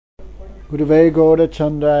Gurave Gaura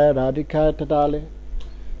Chandraya Radhikaya Tadale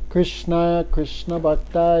Krishnaya Krishna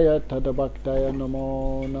Bhaktaya Tadabhaktaya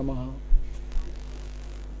Namo Namaha.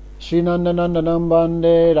 Shri Nandanandanam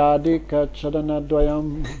Bande Radhika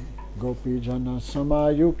Charanadvayam Gopijana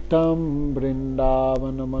Samayuktam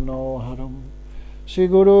Brindavana Manoharam Shri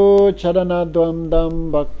Guru Charanadvandam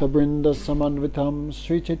Bhakta Brinda Samanvitam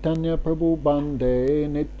Sri Chaitanya Prabhu Bande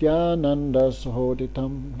Nityananda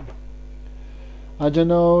Sahoditam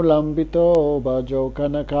Ajano Lambito Bajo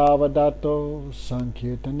Kanakavadato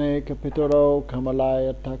Sankirtane Kapitoro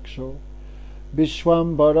Kamalaya Taksho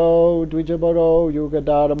Vishwambaro Dvijabaro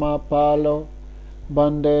Yugadharma Palo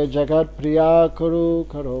Bande Jagat Priya Kuru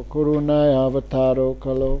Karo Kurunaya Avataro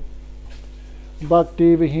Kalo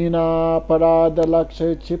Bhakti Vihina Parada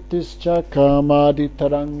Lakshe Chiptischa Kamadi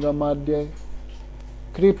Taranga Madhye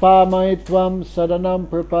Kripa Maitvam Saranam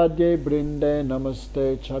Prapadye Brinde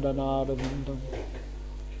Namaste Charanarvindam.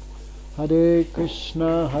 Hare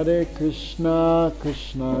Krishna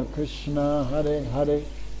Krishna Krishna Hare Hare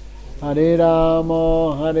Hare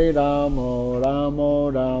Ramo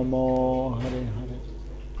Ramo Ramo Hare Hare.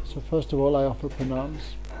 So first of all I offer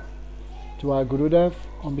pranams to our Gurudev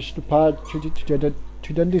on Vishnupad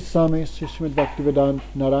Chidandi Swami Sri Srimad Bhaktivedanta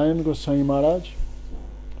Narayan Goswami Maharaj,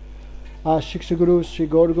 our Shiksha Guru Sri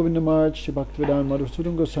Gaur Govinda Maharaj, Sri Bhaktivedanta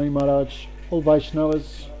Madhusudan Goswami Maharaj, all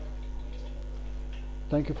Vaishnavas,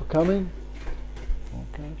 thank you for coming.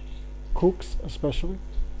 Okay. Cooks especially.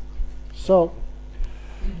 So,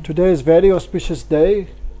 today is very auspicious day,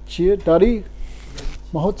 Chir Dari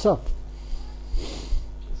Mahotsav.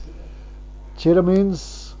 Chira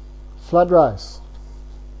means flat rice.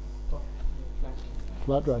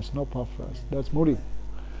 Flat rice, no puff rice. That's muri.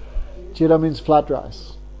 Chira means flat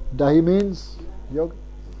rice. Dahi means yoga.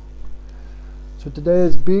 So today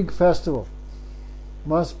is big festival.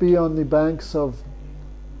 Must be on the banks of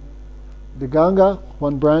the Ganga,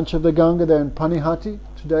 one branch of the Ganga there in Panihati.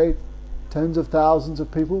 Today, tens of thousands of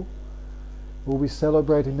people will be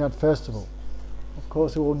celebrating that festival. Of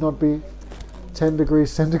course, it will not be 10 degrees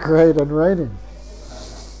centigrade and raining.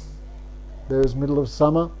 There is middle of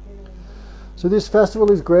summer. So this festival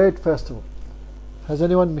is a great festival. Has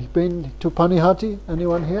anyone been to Panihati?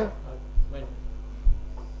 Anyone here?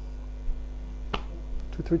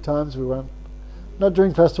 2-3 times we went. Not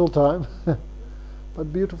during festival time,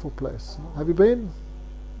 but beautiful place. Have you been?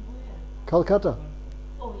 Calcutta?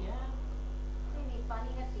 Oh yeah.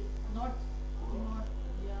 Not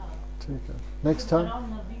yeah. Next time?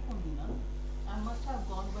 I must have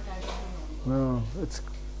gone, but I don't know. No, it's a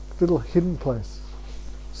little hidden place.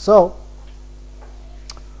 So,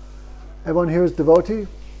 everyone here is devotee,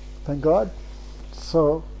 thank God.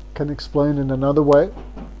 So, can explain in another way.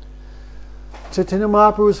 Chaitanya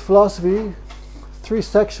Mahaprabhu's philosophy, 3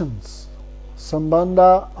 sections.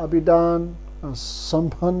 Sambandha, Abhidan,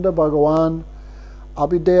 Sambandha, Bhagavan,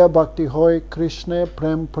 Abhideya, Bhakti Hoy, Krishna,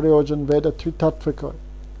 Prem, Prayojan, Veda, Tritatvika.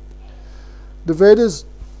 The Vedas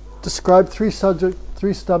describe 3 subject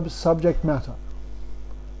matter.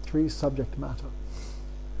 3 subject matter.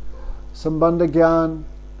 Sambandha Gyan,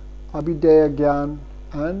 Abhideya Gyan,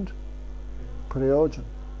 and Prayojan.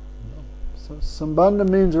 So Sambandha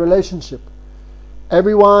means relationship.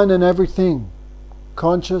 Everyone and everything,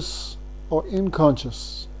 conscious or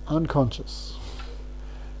unconscious,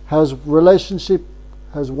 has relationship,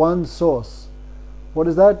 has one source. What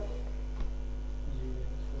is that?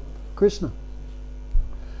 Krishna.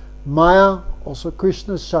 Maya, also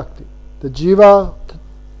Krishna's Shakti. The Jiva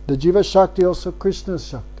Shakti, also Krishna's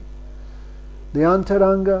Shakti. The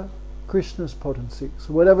Antaranga, Krishna's potency.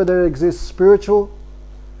 So whatever there exists, spiritual,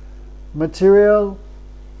 material,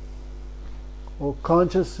 or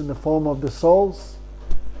conscious in the form of the souls,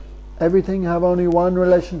 everything have only one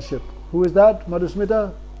relationship. Who is that,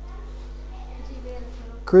 Madhusmita?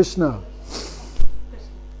 Krishna.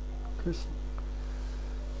 Krishna.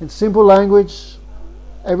 In simple language,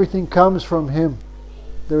 everything comes from Him.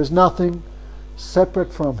 There is nothing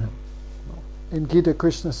separate from Him. In Gita,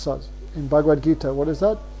 Krishna says, in Bhagavad Gita, what is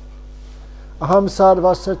that? Aham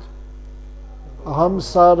sarvasya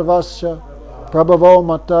prabhavo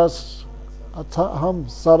matas. Aham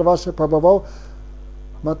sarvasya prabhavo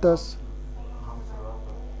matas.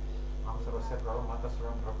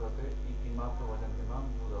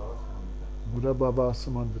 Buddha Baba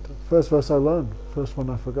Samanvita. First verse I learned, first one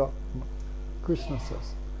I forgot. Krishna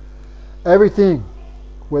says, everything,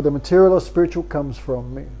 whether material or spiritual, comes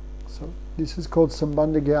from me. So this is called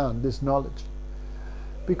Sambandha Gyan, this knowledge.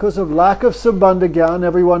 Because of lack of Sambandha Gyan,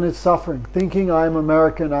 everyone is suffering, thinking I am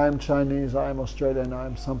American, I am Chinese, I am Australian, I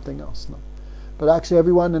am something else. No. But actually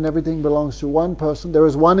everyone and everything belongs to one person. There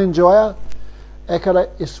is one enjoyer. Ekara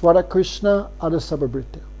Iswara Krishna Ada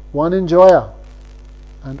Sababhrita. One enjoyer,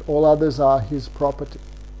 and all others are his property.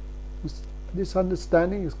 This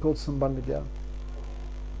understanding is called Sambandha Jnana.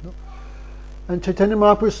 No? And Chaitanya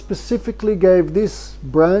Mahaprabhu specifically gave this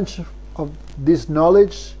branch of this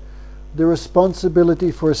knowledge, the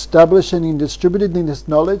responsibility for establishing and distributing this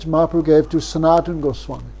knowledge, Mahaprabhu gave to Sanatana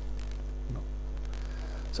Goswami. No.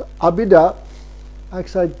 So Abhida,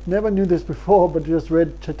 actually I never knew this before, but just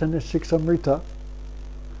read Chaitanya Shikshamrita.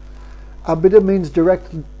 Abhida means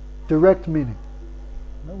direct meaning.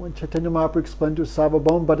 No? When Chaitanya Mahaprabhu explained to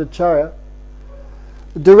Sarvabhauma Bhattacharya,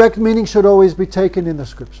 the direct meaning should always be taken in the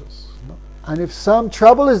scriptures. No? And if some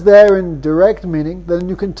trouble is there in direct meaning, then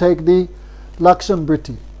you can take the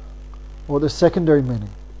Lakshambriti, or the secondary meaning,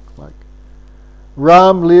 like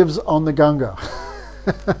Ram lives on the Ganga.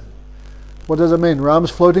 What does it mean?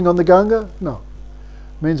 Ram's floating on the Ganga? No.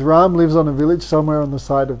 It means Ram lives on a village somewhere on the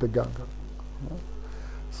side of the Ganga. No?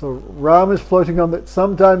 So Ram is floating on the...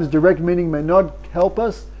 Sometimes direct meaning may not help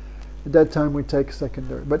us. At that time we take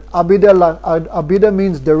secondary. But Abhida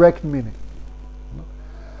means direct meaning. No?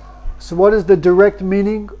 So what is the direct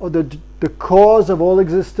meaning, or the cause of all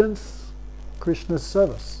existence? Krishna's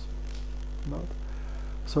service. No?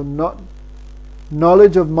 So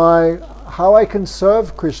knowledge of how I can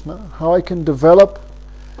serve Krishna, how I can develop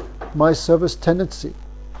my service tendency.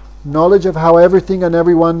 Knowledge of how everything and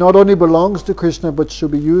everyone not only belongs to Krishna but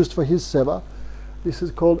should be used for his seva. This is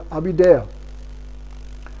called Abhideya.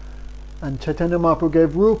 And Chaitanya Mahaprabhu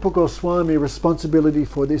gave Rupa Goswami responsibility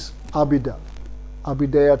for this Abhida,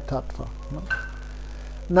 Abhideya Tattva. No?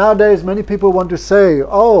 Nowadays many people want to say,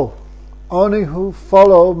 oh, only who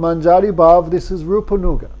follow Manjari Bhav, this is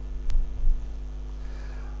Rupanuga.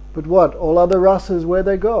 But what? All other rasas, where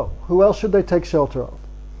they go? Who else should they take shelter of?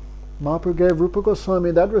 Mahaprabhu gave Rupa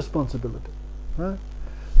Goswami that responsibility. Right?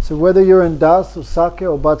 So whether you're in Das or Sakya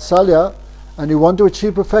or Vatsalya and you want to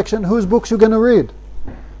achieve perfection, whose books you going to read?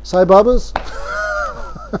 Sai Baba's?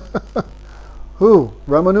 Who?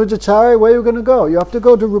 Ramanujacharya? Where are you going to go? You have to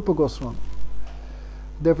go to Rupa Goswami.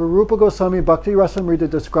 Therefore Rupa Goswami Bhakti Rasamrita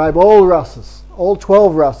describe all rasas, all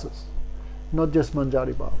 12 rasas, not just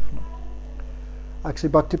Manjari Bhav. No. Actually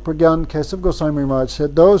Bhakti Pragyan Kesav Goswami Maharaj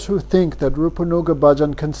said, those who think that Rupanuga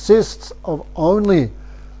Bhajan consists of only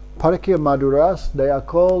Parakya Madhuras, they are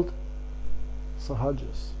called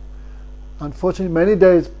Sahajas. Unfortunately, many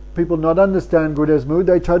days people not understand Gurudev's mood,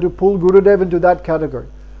 they try to pull Gurudev into that category.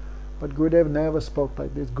 But Gurudev never spoke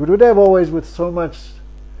like this. Gurudev always with so much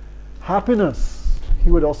happiness. He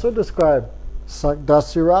would also describe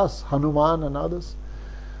Dasiras, Hanuman and others.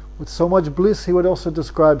 With so much bliss, he would also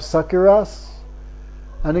describe Sakiras.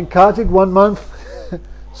 And in Kartik 1 month,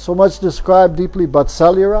 so much described deeply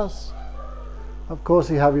Vatsalyaras. Of course,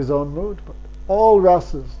 he have his own mood, but all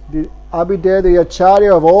rasas, the Abhideya, the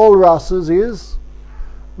Acharya of all rasas is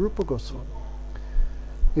Rupa Goswami.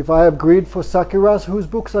 If I have greed for Sakiras, whose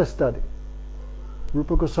books I study?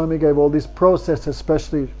 Rupa Goswami gave all this process,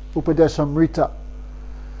 especially Upadeshamrita,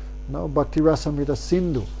 Bhakti Rasamrita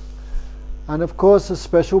Sindhu. And of course, a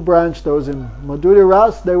special branch, those in Madhurya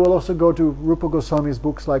Ras, they will also go to Rupa Goswami's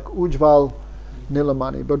books like Ujjval,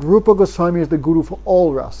 Nilamani. But Rupa Goswami is the guru for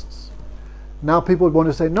all rasas. Now people want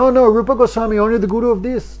to say, no, Rupa Goswami only the guru of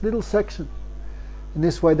this little section. In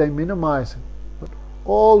this way they minimize him. But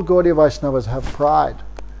all Gaudiya Vaishnavas have pride.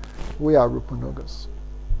 We are Rupanugas.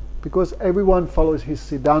 Because everyone follows his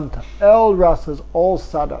Siddhanta. All rasas, all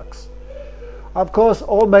sadhaks. Of course,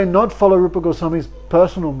 all may not follow Rupa Goswami's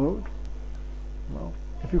personal mood. Well,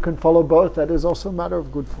 if you can follow both, that is also a matter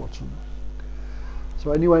of good fortune.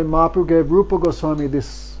 So anyway, Mahaprabhu gave Rupa Goswami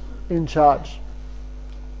this in charge.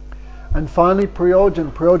 And finally,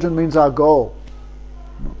 Prayojan. Prayojan means our goal.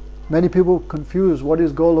 Many people confuse what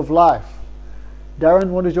is goal of life. Darren,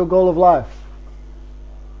 what is your goal of life?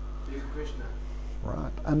 Do Krishna.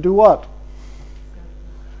 Right. And do what?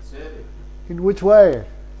 Serve Him. In which way?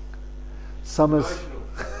 Some is...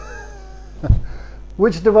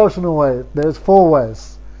 Which devotional way? There's 4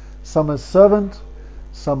 ways. Some as servant,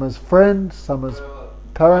 some as friend, some as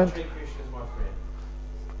parent. Krishna is my friend.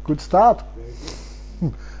 Good start.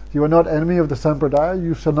 You are not enemy of the Sampradaya.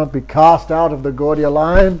 You shall not be cast out of the Gaudiya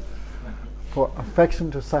line for affection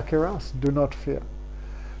to Sakiras. Do not fear.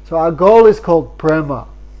 So our goal is called Prema.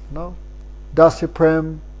 No? Dasya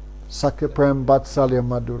Prem, Sakya Prem, Vatsalya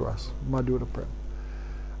Madhura Prem.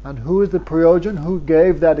 And who is the Prayojan? Who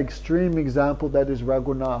gave that extreme example? That is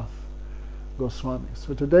Raghunath Goswami.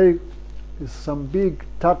 So today is some big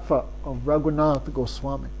tattva of Raghunath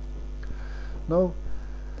Goswami. No?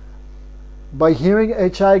 By hearing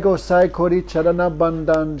H.I. Gosai Kori Charana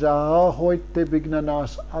Bandhan Jaha Hoite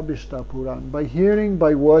Vignanas Abhishta Puran. By hearing,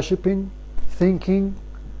 by worshipping, thinking,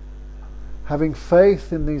 having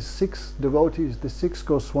faith in these 6 devotees, the 6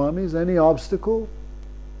 Goswamis, any obstacle,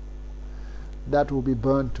 that will be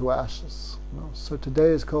burned to ashes. So today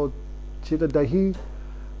is called Chiradahi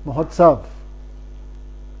Mahotsav.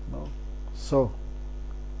 So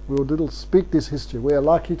we will speak this history. We are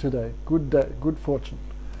lucky today. Good day, good fortune.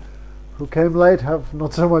 Who came late have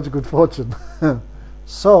not so much good fortune.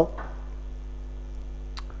 So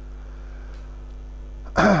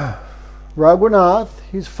Raghunath,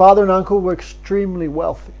 his father and uncle were extremely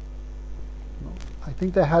wealthy. I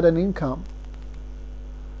think they had an income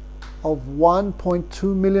of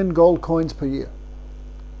 1.2 million gold coins per year.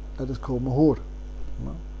 That is called Muhur.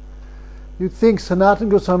 You'd think Sanatana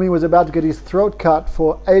Goswami was about to get his throat cut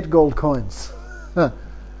for 8 gold coins. So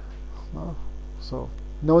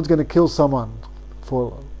no one's going to kill someone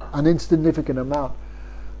for an insignificant amount.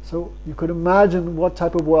 So you could imagine what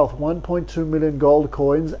type of wealth, 1.2 million gold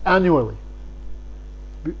coins annually,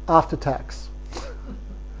 after tax.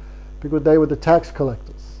 Because they were the tax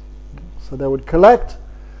collectors. So they would collect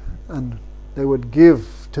and they would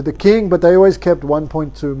give to the king, but they always kept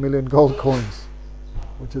 1.2 million gold coins,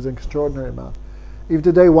 which is an extraordinary amount. If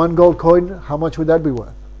today 1 gold coin, how much would that be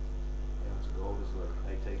worth? Gold is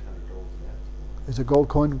like 800 gold an ounce. Is a gold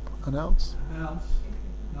coin an ounce? An ounce?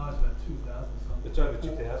 No, it's about 2,000 something. It's over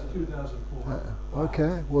 2,000? 2,400.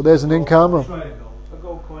 Okay, well there's an income of... Australian gold. A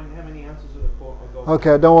gold coin, how many ounces of a gold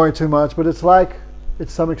Okay, don't worry too much, but it's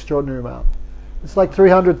some extraordinary amount. It's like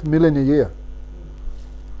 300 million a year.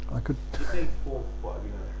 I could... You need 5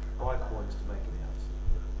 coins to make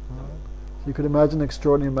an ounce. You could imagine an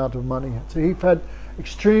extraordinary amount of money. So he had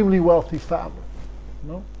extremely wealthy family.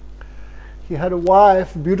 He had a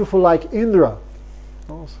wife beautiful like Indra.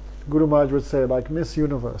 Guru Maharaj would say like Miss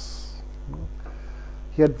Universe.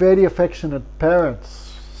 He had very affectionate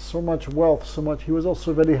parents, so much wealth, so much. He was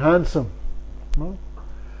also very handsome.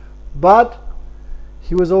 But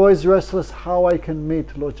he was always restless how I can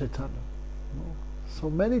meet Lord Chaitanya. So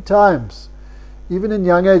many times, even in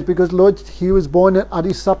young age, because he was born in Adi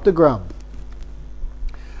Saptagram.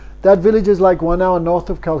 That village is like 1 hour north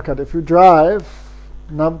of Calcutta. If you drive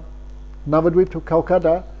Navadvip to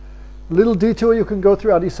Calcutta, little detour you can go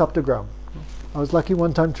through Adi Saptagram. I was lucky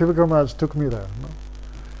one time Trivikram Maharaj took me there.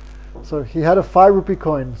 So he had a 5 rupee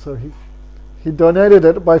coin, so he donated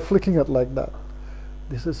it by flicking it like that.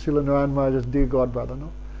 This is Srila Narayan Maharaj's dear god brother.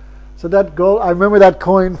 So that gold, I remember that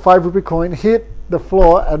coin, 5 rupee coin, hit the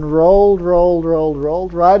floor and rolled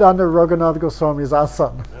right under Raghunath Goswami's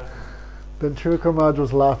asan. Then Trivikram Maharaj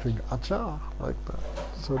was laughing, acha, like that.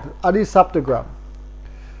 So the Adi Saptagram,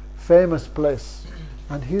 famous place.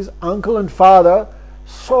 And his uncle and father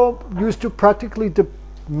used to practically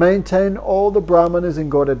maintain all the brahmanas in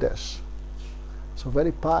Gaudadesh. So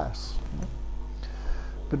very pious.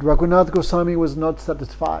 But Raghunath Goswami was not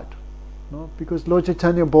satisfied. Because Lord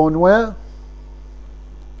Chaitanya born where?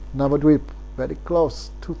 Navadvip, very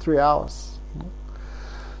close, 2-3 hours.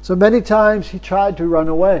 So many times he tried to run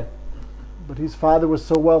away. But his father was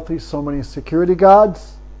so wealthy, so many security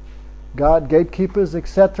guards, gatekeepers,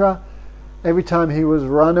 etc. Every time he was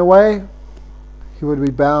run away, he would be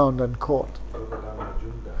bound and caught.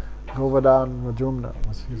 Govardhan Majumdar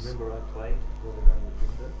was his... You remember I played Govardhan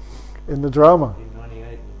Majumdar? In the drama. In 98,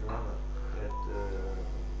 in the drama at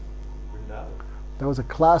Vrindavan. That was a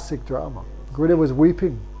classic drama. Gurudev was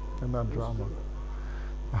weeping in that drama.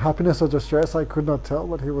 Happiness or distress, I could not tell,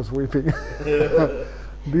 but he was weeping.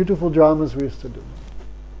 Beautiful dramas we used to do.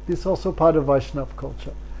 This is also part of Vaishnava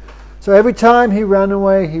culture. So every time he ran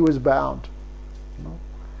away, he was bound.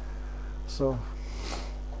 So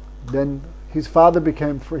then his mother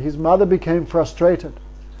became frustrated.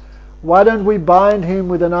 Why don't we bind him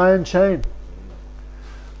with an iron chain?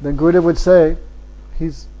 Then Gurudev would say,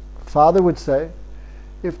 his father would say,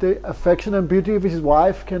 if the affection and beauty of his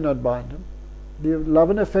wife cannot bind him, the love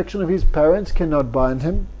and affection of his parents cannot bind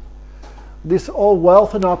him, this all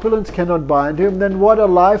wealth and opulence cannot bind him, then what a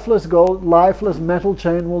lifeless metal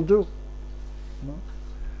chain will do.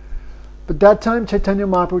 But that time Chaitanya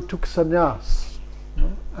Mahaprabhu took sannyas.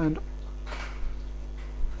 And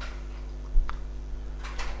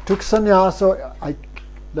took sannyas, or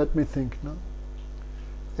let me think.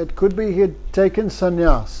 It could be he had taken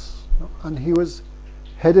sannyas and he was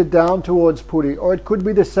headed down towards Puri, or it could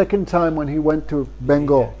be the second time when he went to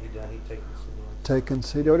Bengal.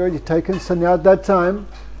 He'd already taken sannyas. At that time,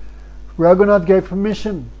 Raghunath gave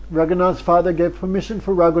permission. Raghunath's father gave permission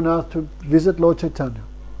for Raghunath to visit Lord Chaitanya.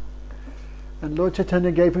 And Lord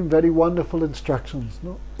Chaitanya gave him very wonderful instructions.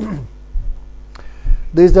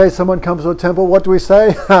 These days someone comes to a temple, what do we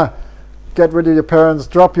say? Get rid of your parents,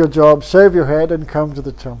 drop your job, shave your head and come to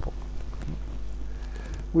the temple.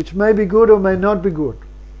 Which may be good or may not be good.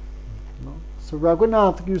 So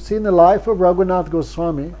Raghunath, you see in the life of Raghunath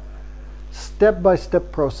Goswami,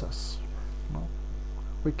 step-by-step process.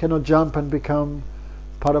 We cannot jump and become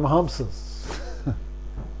Paramhamsas.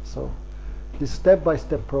 So, this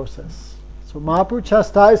step-by-step process. So Mahaprabhu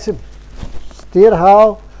chastised him. Steer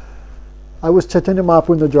how? I was Chaitanya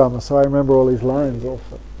Mahaprabhu in the drama, so I remember all these lines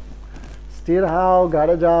also. Steer how,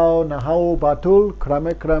 gara jao, nahao batul,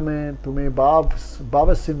 krame krame, tume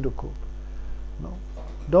bhava sindhuku. No.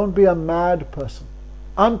 Don't be a mad person.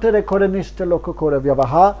 Antere kore nishta loka kore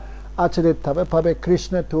vyavaha, achare tabe pabe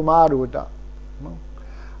Krishna tumaruda. No.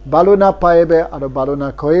 Baluna paebe, aro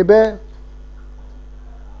baluna koibe,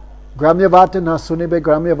 Gramya vata na sunibe,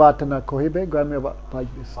 gramya vata na kohibe, gramya vata, like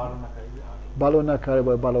this. Balona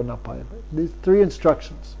karibe, balona paibe. These three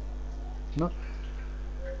instructions. No?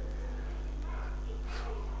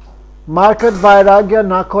 Market vairagya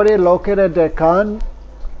nakore lokere dekan,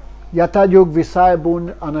 yata yug visay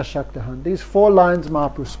bun anashaktahan. These 4 lines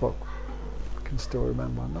Mahaprabhu spoke. You can still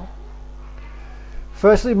remember, no?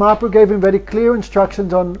 Firstly, Mahaprabhu gave him very clear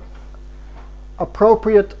instructions on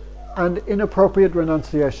appropriate and inappropriate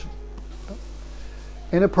renunciation.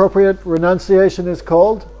 Inappropriate renunciation is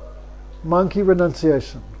called monkey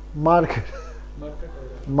renunciation. Market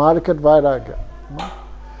vairagya.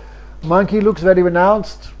 Monkey looks very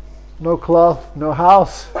renounced, no cloth, no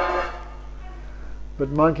house. But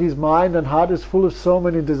monkey's mind and heart is full of so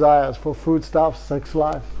many desires for foodstuffs, sex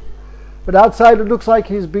life. But outside it looks like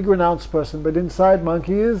he's a big renounced person, but inside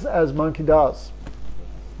monkey is as monkey does.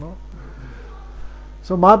 No?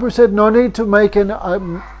 So Mahaprabhu said no need to make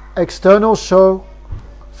an external show,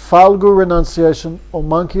 Falgu renunciation or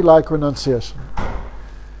monkey-like renunciation.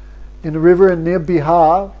 In a river near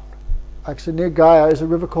Bihar, actually near Gaya, is a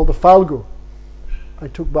river called the Falgu. I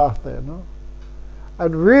took bath there, no?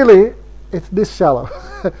 And really, it's this shallow.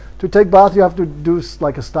 To take bath you have to do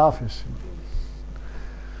like a starfish.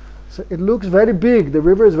 So it looks very big, the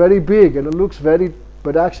river is very big and it looks very,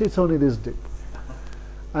 but actually it's only this deep.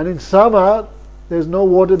 And in summer, there's no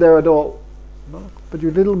water there at all. No? But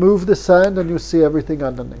you little move the sand and you see everything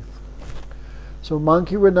underneath. So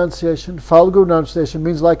monkey renunciation, Falgu renunciation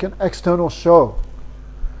means like an external show.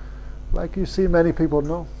 Like you see many people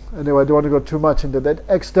know. Anyway, I don't want to go too much into that.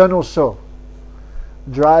 External show.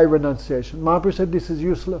 Dry renunciation. Mahaprabhu said this is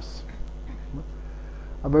useless.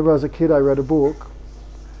 I remember as a kid I read a book.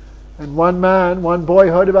 And one boy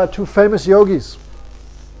heard about 2 famous yogis.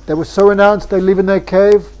 They were so renounced, they live in their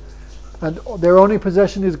cave and their only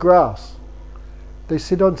possession is grass. They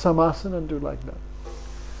sit on samasana and do like that.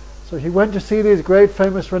 So he went to see these great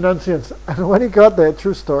famous renunciants. And when he got there,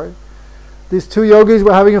 true story, these 2 yogis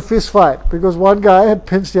were having a fist fight because one guy had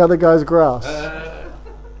pinched the other guy's grass.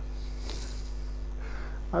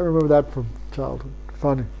 I remember that from childhood.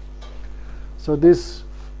 Funny. So this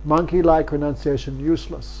monkey-like renunciation,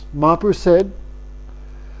 useless. Mahaprabhu said,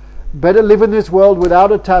 better live in this world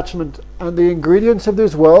without attachment and the ingredients of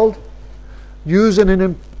this world use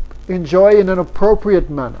and enjoy in an appropriate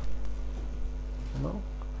manner. No?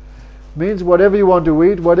 Means whatever you want to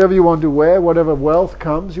eat, whatever you want to wear, whatever wealth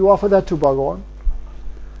comes, you offer that to Bhagavan.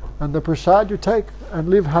 And the prasad you take and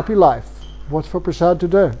live happy life. What's for prasad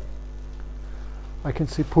today? I can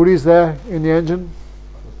see puris there in the engine.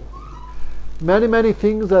 Many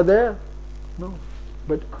things are there. No?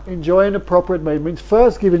 But enjoy in appropriate way. It means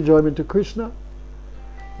first give enjoyment to Krishna,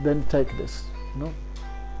 then take this. No?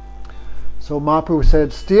 So Mahaprabhu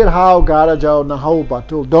said, Stir how gara jao nahau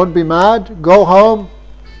batul. Don't be mad, go home.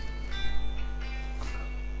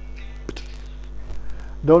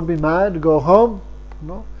 Don't be mad, go home.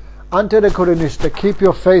 No? Ante de Kuranishta, keep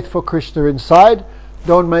your faith for Krishna inside.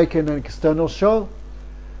 Don't make an external show.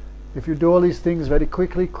 If you do all these things very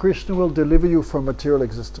quickly, Krishna will deliver you from material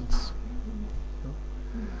existence.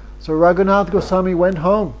 So Raghunath Goswami went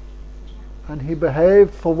home and he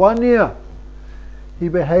behaved for 1 year. He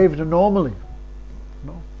behaved normally.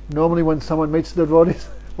 No? Normally when someone meets the devotees,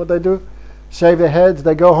 what they do? Shave their heads,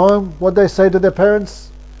 they go home. What they say to their parents?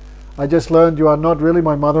 I just learned you are not really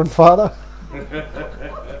my mother and father.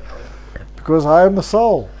 Because I am the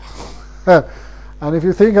soul. And if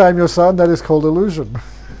you think I am your son, that is called illusion.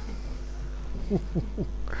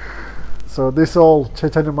 So this all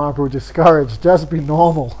Chaitanya Mahaprabhu discouraged. Just be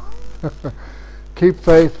normal. Keep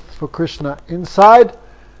faith for Krishna inside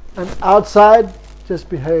and outside. Just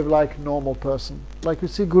behave like a normal person. Like you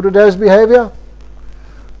see Gurudev's behavior,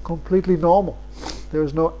 completely normal. There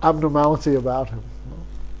is no abnormality about him.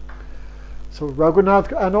 So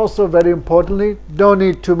Raghunath, and also very importantly, don't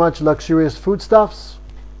eat too much luxurious foodstuffs.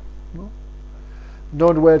 No?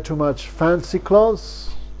 Don't wear too much fancy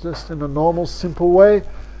clothes, just in a normal, simple way,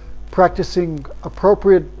 practicing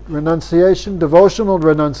appropriate renunciation, devotional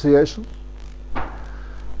renunciation.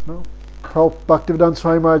 No? Bhaktivedanta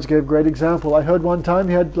Swami Maharaj gave great example. I heard one time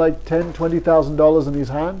he had like $10,000-$20,000 in his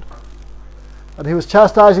hand, and he was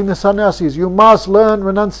chastising the sannyasis. You must learn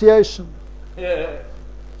renunciation. Yeah.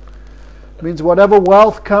 Means whatever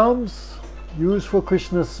wealth comes, use for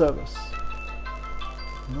Krishna's service.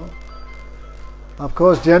 No? Of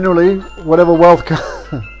course, generally, whatever wealth comes.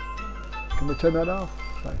 Can we turn that off?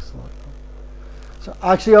 Thanks a lot. So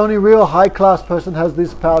actually, only real high-class person has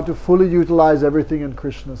this power to fully utilize everything in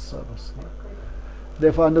Krishna's service.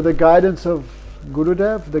 Therefore, under the guidance of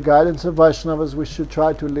Gurudev, the guidance of Vaishnavas, we should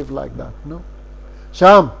try to live like that. No?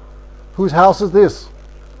 Sham, whose house is this?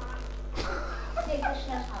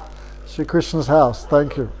 Shri Krishna's house.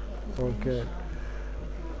 Thank you. Okay.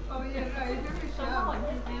 Oh, yeah, right. His name is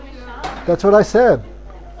Sham. That's what I said.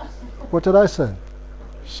 What did I say?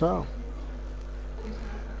 Sham.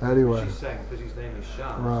 Anyway. She's saying because his name is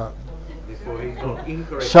Sham. Right. Therefore he's not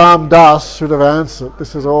incorrect. Sham Das should have answered.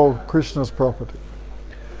 This is all Krishna's property.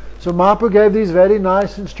 So Mahaprabhu gave these very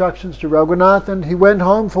nice instructions to Raghunath, and he went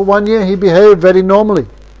home for 1 year. He behaved very normally.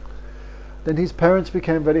 Then his parents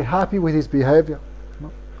became very happy with his behavior.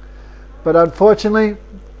 But unfortunately,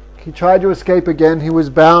 he tried to escape again. He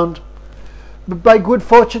was bound. But by good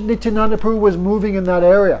fortune, Nityananda Prabhu was moving in that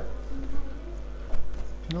area.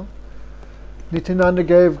 Nityananda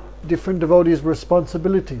gave different devotees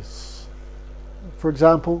responsibilities. For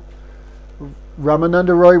example,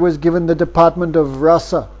 Ramananda Roy was given the department of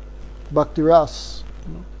Rasa, Bhakti Ras.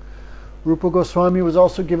 Rupa Goswami was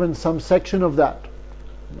also given some section of that.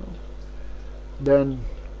 Then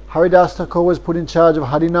Haridas Thakur was put in charge of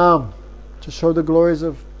Harinam, to show the glories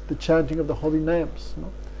of the chanting of the holy names.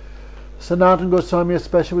 Sanatana Goswami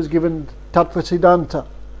especially was given Tattva Siddhanta,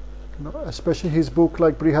 especially his book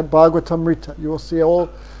like Brihad Bhagavatamrita. You will see all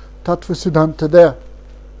Tattva Siddhanta there.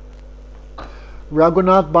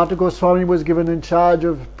 Raghunath Bhatta Goswami was given in charge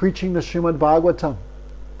of preaching the Srimad Bhagavatam.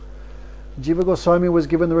 Jiva Goswami was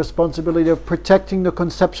given the responsibility of protecting the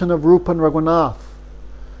conception of Rupa and Raghunath,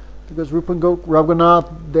 because Rupa and Raghunath,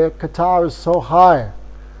 their kata is so high.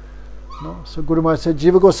 So Guru Maharaj said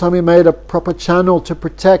Jiva Goswami made a proper channel to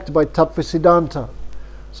protect by Tattva Siddhanta,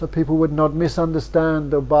 so people would not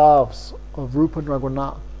misunderstand the bhavs of Rupa and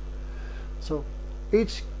Raghunath. So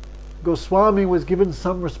each Goswami was given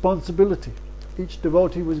some responsibility. Each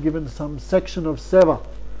devotee was given some section of seva.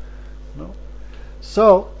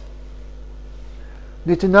 So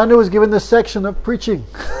Nityananda was given the section of preaching.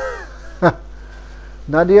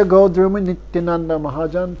 Nadia Godruma Nityananda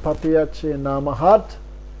Mahajan Patiyache Namahat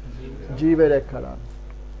Jivere Karan.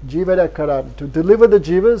 Jivere Karan. To deliver the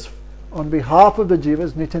jivas, on behalf of the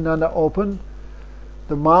jivas, Nityananda opened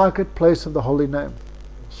the marketplace of the holy name.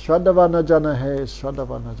 Shraddhavana Jana He,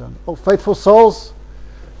 Shraddhavana Jana. Oh, faithful souls,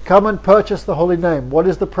 come and purchase the holy name. What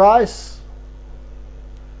is the price?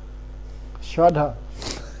 Shraddha.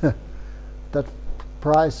 That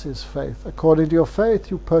price is faith. According to your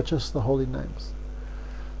faith, you purchase the holy names.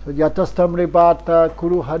 So Yatastamri Bhata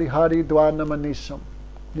Kuru Hari Hari Dwana Manisham.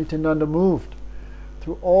 Nityananda moved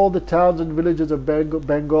through all the towns and villages of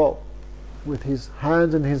Bengal with his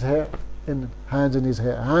hands in his hair, hands in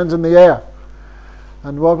the air.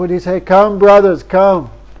 And what would he say? Come, brothers, come,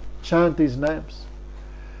 chant these names.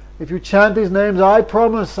 If you chant these names, I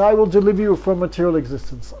promise I will deliver you from material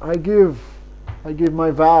existence. I give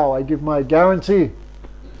my vow, I give my guarantee.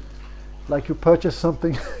 Like you purchase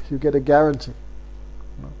something, you get a guarantee.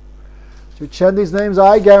 So you chant these names,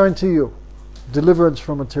 I guarantee you deliverance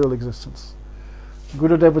from material existence.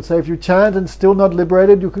 Gurudev would say, if you chant and still not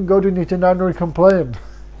liberated, you can go to Nityananda and complain.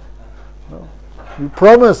 No. You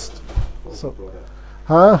promised. So,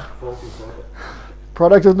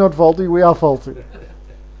 product is not faulty, we are faulty.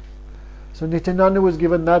 So Nityananda was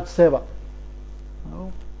given that seva.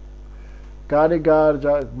 Gare gar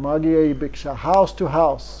magiye bhiksha, house to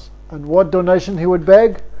house. And what donation he would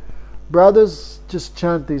beg? Brothers, just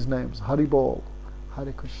chant these names. Hari Bol,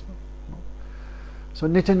 Hare Krishna. So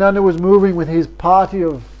Nityananda was moving with his party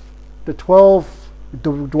of the 12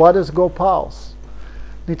 Dwadas Gopals.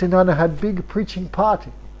 Nityananda had big preaching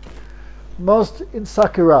party. Most in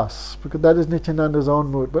Sakiras, because that is Nityananda's own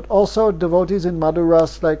mood. But also devotees in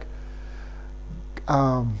Madhuras like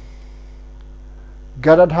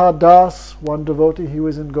Gadadhar Das, one devotee, he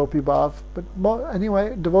was in Gopi Bhav. But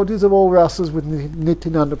anyway, devotees of all rasas with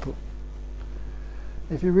Nityananda Prabhu.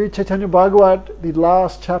 If you read Chaitanya Bhagavat, the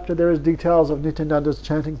last chapter, there is details of Nityananda's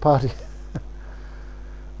chanting party.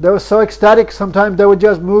 They were so ecstatic, sometimes they would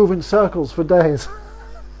just move in circles for days.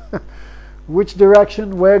 Which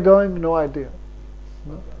direction, where going, no idea.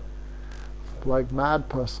 No. Like mad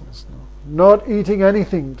persons. No. Not eating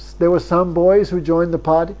anything. There were some boys who joined the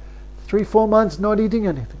party, 3-4 months not eating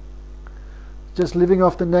anything. Just living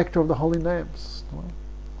off the nectar of the holy names. No.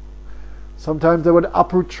 Sometimes they would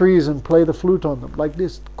uproot trees and play the flute on them. Like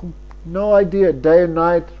this. No idea, day and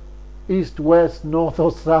night, east, west, north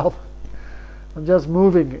or south. And just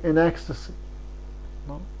moving in ecstasy.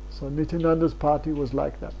 No? So Nityananda's party was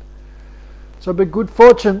like that. So by good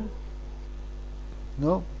fortune,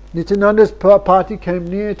 no, Nityananda's party came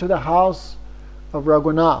near to the house of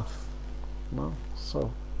Raghunath. No?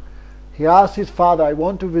 So he asked his father, I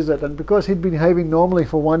want to visit. And because he'd been behaving normally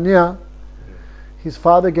for 1 year, his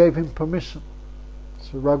father gave him permission.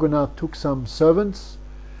 So Raghunath took some servants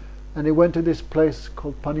and he went to this place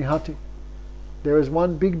called Panihati. There is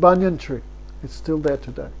one big banyan tree. It's still there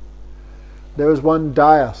today. There is one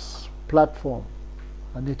dais, platform,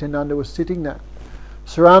 and Nityananda was sitting there,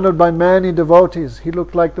 surrounded by many devotees. He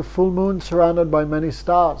looked like the full moon surrounded by many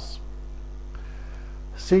stars.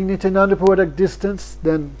 Seeing Nityananda at a distance,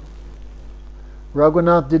 then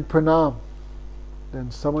Raghunath did pranam.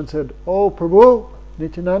 Then someone said, "Oh Prabhu,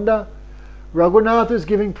 Nityananda, Raghunath is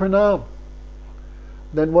giving pranam."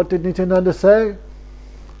 Then what did Nityananda say?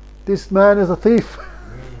 This man is a thief.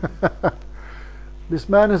 This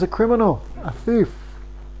man is a criminal, a thief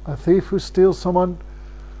who steals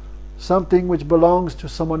something which belongs to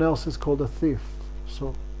someone else is called a thief.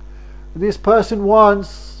 So this person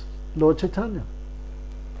wants Lord Chaitanya,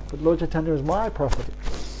 but Lord Chaitanya is my property.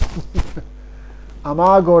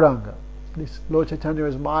 Amar Gauranga. This Lord Chaitanya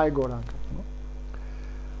is my Gauranga. No?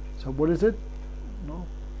 So what is it? No.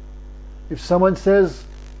 If someone says,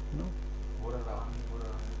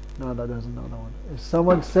 no, that doesn't know that one. If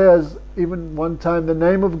someone says, even one time, the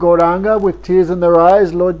name of Gauranga with tears in their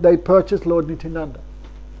eyes, they purchased Lord Nityananda.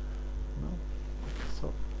 No?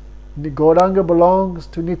 So, Gauranga belongs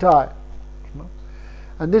to Nitai. No?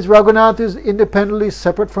 And this Raghunath is independently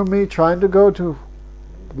separate from me, trying to go to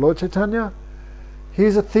Lord Chaitanya.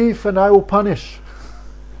 He's a thief and I will punish.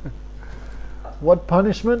 What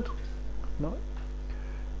punishment? No?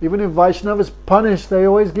 Even if Vaishnava is punished, they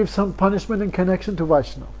always give some punishment in connection to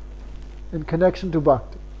Vaishnava, in connection to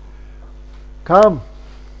Bhakti. Come.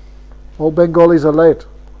 All Bengalis are late.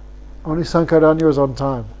 Only Sankaranya is on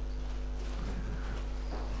time.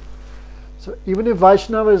 So even if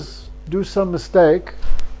Vaishnavas do some mistake,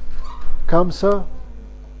 come sir.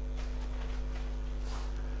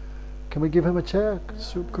 Can we give him a chair?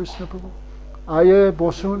 Krishna Prabhu. Aye,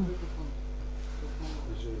 Bosun.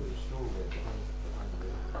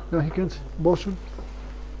 No, he can. Bosun.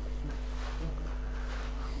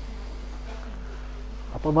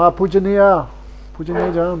 Apama Pujaniya.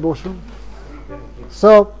 Pujaniya Jan Bosun.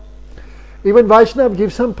 So, even Vaishnava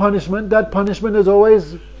gives some punishment. That punishment is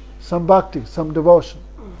always some bhakti, some devotion.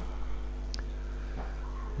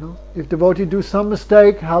 No? If devotee do some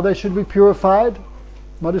mistake, how they should be purified?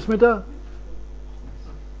 Madhusmita?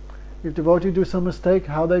 If devotee do some mistake,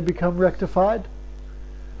 how they become rectified?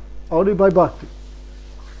 Only by bhakti.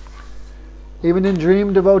 Even in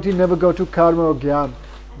dream, devotee never go to karma or jnana.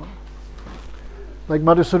 Like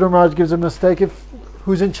Madhusudan Maharaj gives a mistake.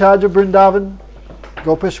 Who's in charge of Vrindavan?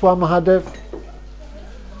 Gopeshwar Mahadev.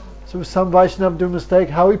 So if some Vaishnava do mistake,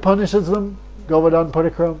 how he punishes them? Govardhan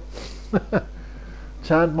Parikram.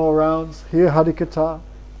 Chant more rounds. Hear Harikatha.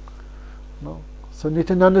 No. So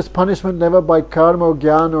Nityananda's punishment never by karma or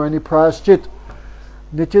jnana or any prayashchit.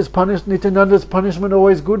 Nityananda's punishment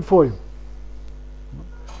always good for you.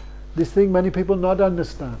 This thing many people not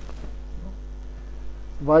understand.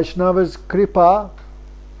 Vaishnava's kripa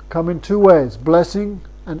come in two ways, blessing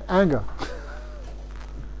and anger.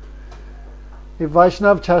 If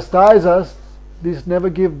Vaishnava chastise us, these never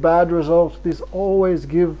give bad results, these always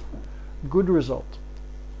give good result.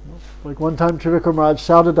 Like one time Trivikram Maharaj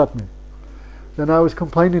shouted at me. Then I was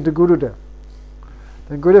complaining to Gurudev.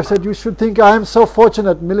 Then Gurudev said, you should think I am so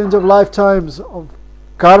fortunate, millions of lifetimes of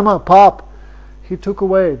karma, pap. He took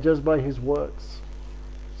away just by his words.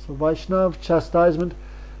 So Vaishnava chastisement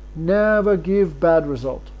never give bad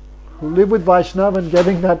result. Who live with Vaishnava and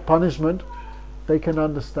getting that punishment, they can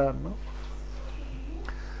understand. No?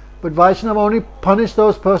 But Vaishnava only punish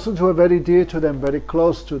those persons who are very dear to them, very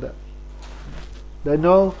close to them. They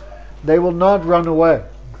know they will not run away.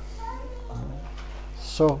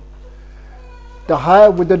 So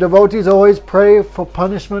with the devotees always pray for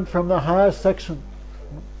punishment from the higher section.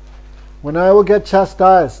 When I will get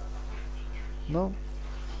chastised, no.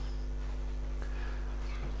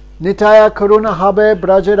 Nitaya Karuna Habe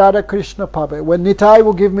Braja Radha Krishna Pabe. When Nitai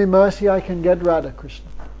will give me mercy, I can get Radha Krishna.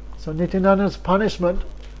 So Nityananda's punishment,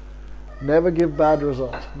 never give bad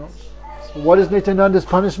results. No? So what is Nityananda's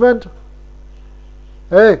punishment?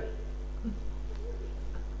 Hey!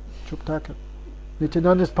 Chup taka.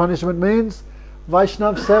 Nityananda's punishment means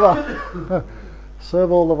Vaishnav Seva.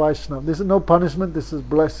 Serve all the Vaishnav. This is no punishment, this is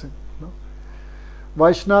blessing. No?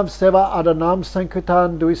 Vaishnav Seva Adanam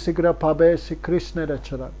Sankirtan Duisigra Pabe Sri Krishna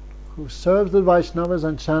Racharan. Who serves the Vaishnavas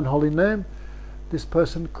and chant holy name, this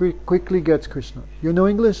person quickly gets Krishna. You know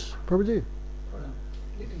English, Prabhuji?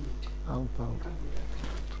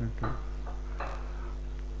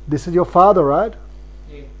 This is your father, right?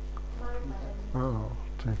 Yeah. Oh,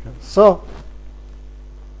 so,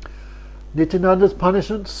 Nityananda's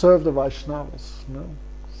punishment, serve the Vaishnavas. No?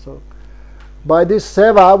 So, by this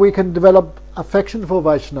seva, we can develop affection for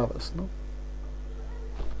Vaishnavas. No?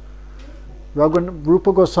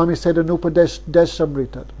 Rupa Goswami said in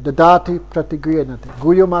Upadeshamrita, Dadati pratigriyanati,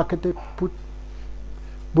 Guyo makate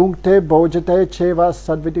bhunkte bhojate cheva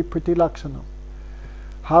sadviti priti lakshanam.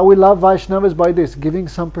 How we love Vaishnavas by this, giving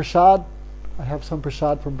some prasad. I have some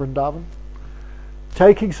prasad from Vrindavan.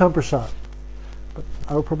 Taking some prasad. But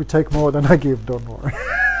I will probably take more than I give, don't worry.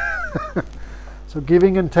 So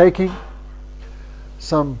giving and taking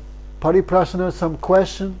some pariprasana, some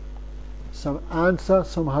question, some answer,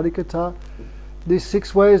 some harikatha. These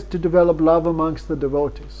 6 ways to develop love amongst the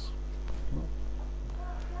devotees.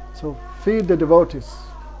 So feed the devotees.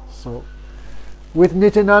 So with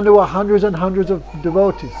Nityananda were hundreds and hundreds of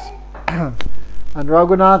devotees. And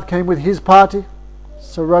Raghunath came with his party.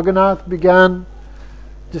 So Raghunath began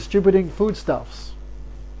distributing foodstuffs.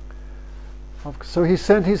 So he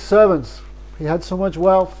sent his servants. He had so much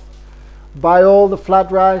wealth. Buy all the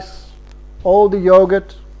flat rice, all the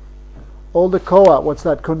yogurt, all the koa, what's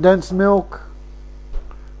that, condensed milk,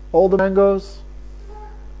 all the mangoes,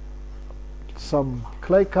 some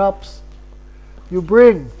clay cups. You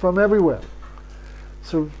bring from everywhere.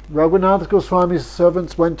 So Raghunath Goswami's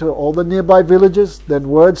servants went to all the nearby villages, then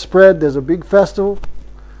word spread, there's a big festival.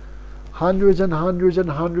 Hundreds and hundreds and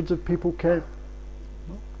hundreds of people came.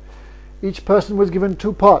 Each person was given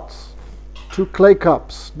 2 pots, 2 clay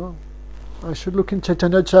cups. No, I should look in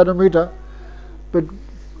Chaitanya Charitamrita, but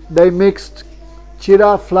they mixed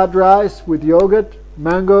chira, flat rice, with yogurt,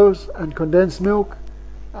 mangoes, and condensed milk.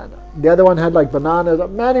 And the other one had like bananas,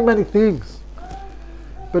 many, many things.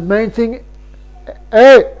 But main thing,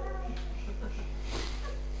 hey!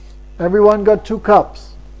 Everyone got 2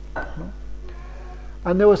 cups.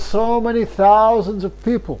 And there were so many thousands of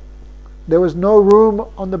people. There was no room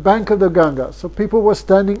on the bank of the Ganga. So people were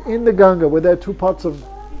standing in the Ganga with their 2 pots of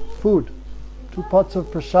food, 2 pots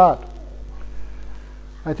of prasad.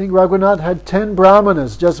 I think Raghunath had 10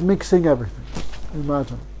 brahmanas just mixing everything.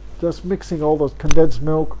 Imagine. Just mixing all those condensed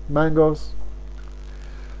milk, mangoes.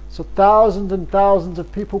 So thousands and thousands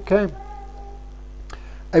of people came.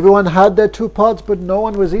 Everyone had their 2 pots, but no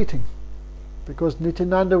one was eating. Because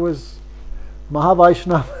Nityananda was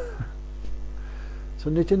Mahavaishnava. So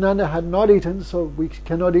Nityananda had not eaten, so we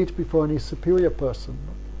cannot eat before any superior person.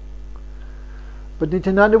 But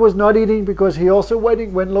Nityananda was not eating because he also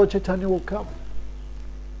waiting when Lord Chaitanya will come.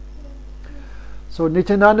 So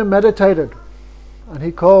Nityananda meditated and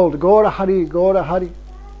he called, Gaura Hari, Gaura Hari.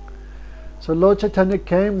 So Lord Chaitanya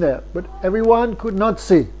came there, but everyone could not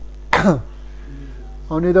see.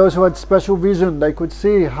 Only those who had special vision, they could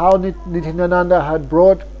see how Nityananda had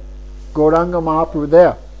brought Gauranga Mahaprabhu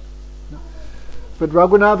there. But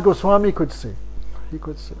Raghunath Goswami could see. He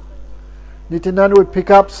could see. Nityananda would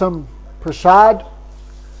pick up some prasad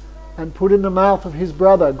and put in the mouth of his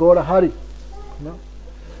brother, Gaura Hari. No?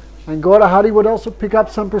 And Gaura Hari would also pick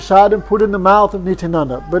up some prasad and put in the mouth of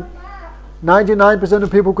Nityananda. But 99%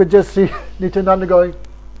 of people could just see Nityananda going.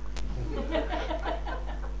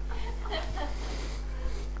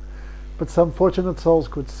 But some fortunate souls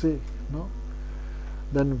could see. No?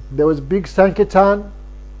 Then there was big Sankirtan.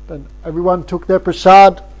 Then everyone took their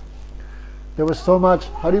prasad. There was so much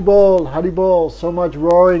Haribol, so much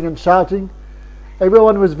roaring and shouting.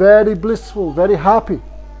 Everyone was very blissful, very happy.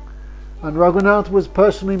 And Raghunath was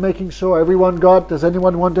personally making sure everyone got, does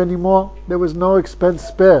anyone want any more? There was no expense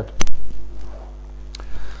spared.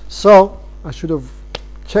 So, I should have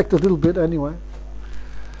checked a little bit anyway.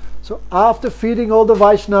 So after feeding all the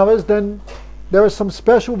Vaishnavas, then there are some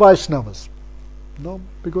special Vaishnavas. No,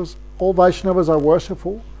 because all Vaishnavas are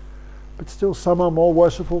worshipful, but still some are more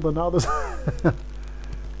worshipful than others.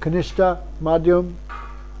 Kanishta, Madhyam,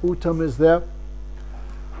 Uttam is there.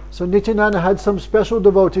 So Nityananda had some special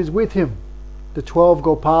devotees with him. The 12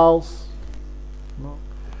 Gopals, no,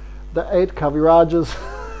 the 8 Kavirajas.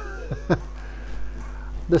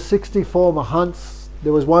 The 64 Mahants,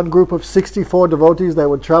 there was one group of 64 devotees. They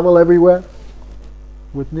would travel everywhere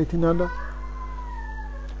with Nityananda.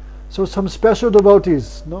 So some special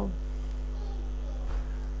devotees, no?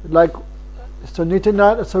 Like, so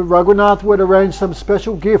Nityananda, so Raghunath would arrange some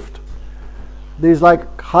special gift. These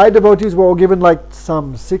like high devotees were all given like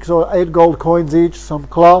some 6 or 8 gold coins each, some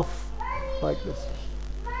cloth, like this.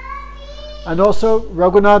 And also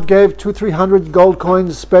Raghunath gave 200-300 gold coins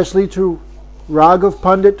especially to Raghav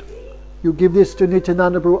Pandit. You give this to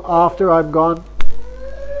Nityananda Prabhu after I'm gone.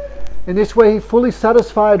 In this way he fully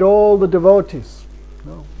satisfied all the devotees.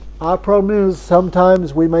 No. Our problem is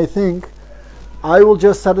sometimes we may think, I will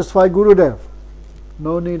just satisfy Gurudev.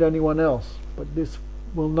 No need anyone else. But this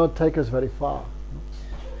will not take us very far.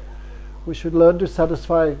 We should learn to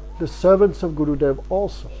satisfy the servants of Gurudev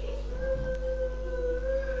also.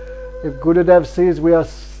 If Gurudev sees we are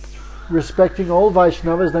respecting all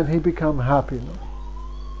Vaishnavas, then he becomes happy. No?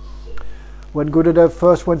 When Gurudev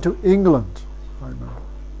first went to England, I remember,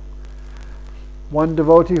 one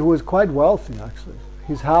devotee who was quite wealthy actually,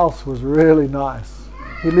 his house was really nice.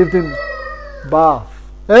 He lived in Bath.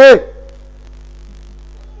 Hey!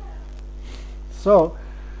 So,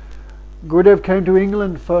 Gurudev came to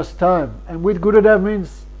England first time, and with Gurudev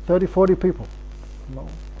means 30-40 people. No.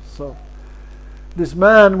 So, this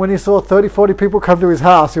man, when he saw 30-40 people come to his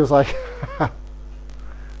house, he was like,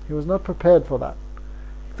 he was not prepared for that.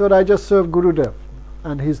 He thought, I just served Gurudev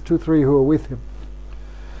and his 2-3 who were with him.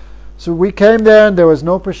 So we came there and there was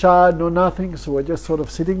no prasad, no nothing, so we're just sort of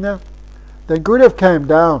sitting there. Then Gurudev came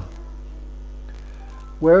down.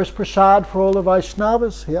 Where is prasad for all the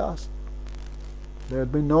Vaishnavas? He asked. There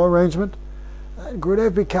had been no arrangement. And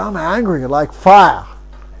Gurudev became angry, like fire.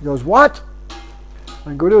 He goes, what?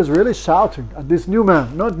 And Gurudev was really shouting at this new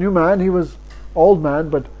man. Not new man, he was old man,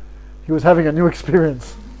 but he was having a new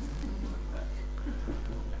experience.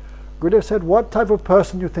 Gurudev said, what type of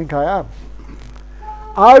person do you think I am?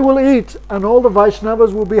 I will eat and all the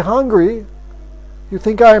Vaishnavas will be hungry. You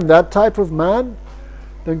think I am that type of man?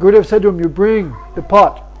 Then Gurudev said to him, you bring the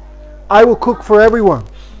pot. I will cook for everyone.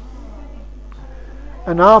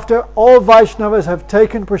 And after all Vaishnavas have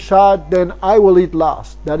taken prasad, then I will eat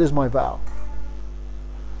last. That is my vow.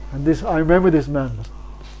 And this, I remember this man.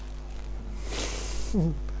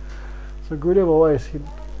 So Gurudev always,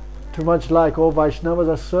 too much like all Vaishnavas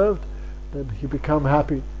are served, then he become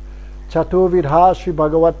happy. Chatuvidha Shri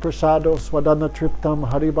Bhagavat Prasado Swadana Triptam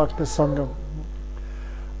Hari Bhakta Sangam.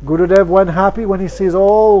 Gurudev went happy when he sees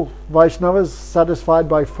all Vaishnavas satisfied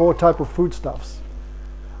by 4 types of foodstuffs.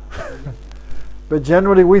 But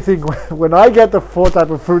generally we think, when I get the 4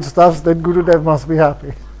 types of foodstuffs, then Gurudev must be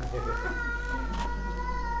happy.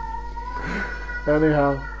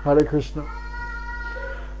 Anyhow, Hare Krishna.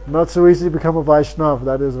 Not so easy to become a Vaishnava.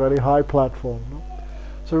 That is a very high platform. No?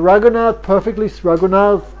 So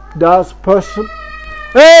Raghunath Das person.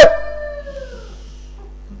 Hey!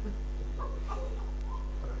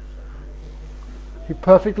 He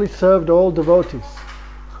perfectly served all devotees.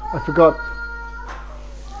 I forgot.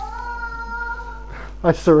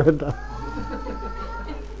 I surrender.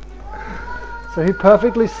 So he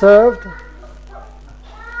perfectly served.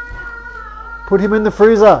 Put him in the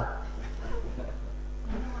freezer.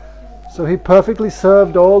 So he perfectly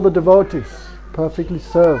served all the devotees. Perfectly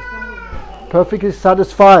served. Perfectly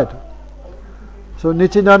satisfied. So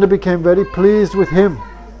Nityananda became very pleased with him.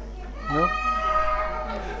 No?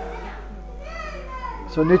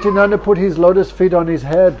 So Nityananda put his lotus feet on his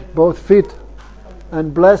head, both feet,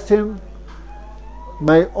 and blessed him.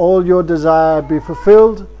 May all your desire be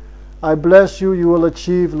fulfilled. I bless you, you will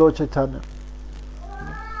achieve Lord Chaitanya.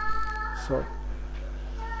 So,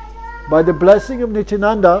 by the blessing of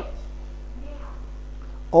Nityananda,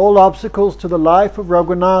 all obstacles to the life of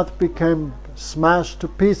Raghunath became smashed to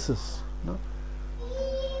pieces. No?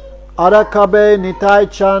 Arakabe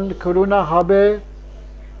nitai chand karuna habe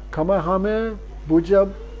kamahame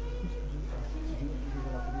bujab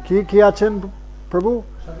ki kiachen Prabhu.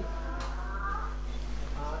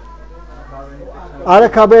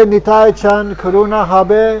 Arakabe nitai chand karuna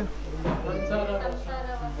habe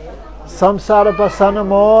samsara pasana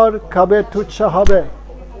mor kabe tucha habe.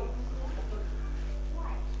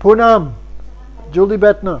 Poonam, Julie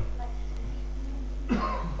Betner.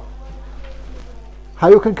 How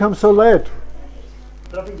you can come so late?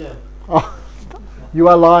 Traffic jam. Oh, you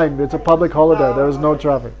are lying. It's a public holiday. There is no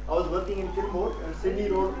traffic. I was working in Kilmore and Sydney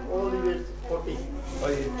Road all the way 40.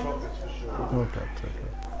 I eat chocolates for sure. Okay,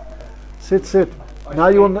 sit, sit. Now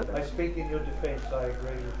you will. I speak in your defence. I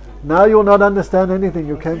agree with you. Now you will not understand anything.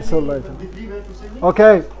 You came so late. Did we went to Sydney?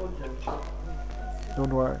 Okay.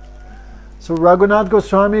 Don't worry. So Raghunath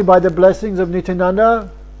Goswami, by the blessings of Nityananda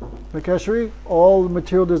Makeshwari, all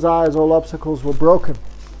material desires, all obstacles were broken.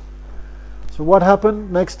 So what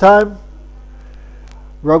happened next time?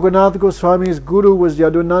 Raghunath Goswami's guru was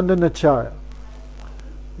Yadunandan Acharya.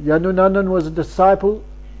 Yadunandan was a disciple,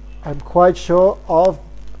 I'm quite sure, of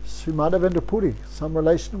Sri Madhavendra Puri. Some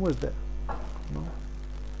relation was there.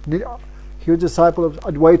 No? He was a disciple of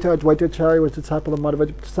Advaita. Advaita Acharya was a disciple of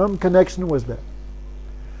Madhavendra. Some connection was there.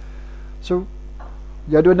 So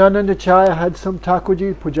Yadunandan Acharya had some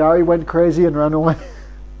Thakurji. Pujari went crazy and ran away.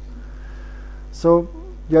 So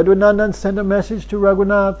Yadunandan sent a message to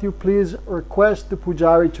Raghunath, you please request the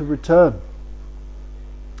Pujari to return.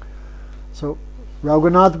 So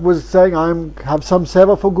Raghunath was saying, I have some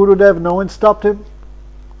seva for Gurudev. No one stopped him.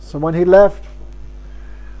 So when he left,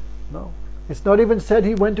 no. It's not even said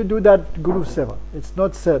he went to do that Guru seva. It's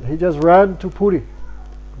not said. He just ran to Puri.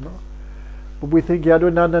 No. But we think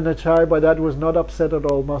Yadunandan Acharya by that was not upset at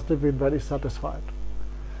all, must have been very satisfied.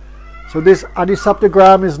 So this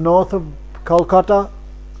Adisaptagram is north of Kolkata.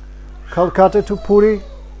 Kolkata to Puri,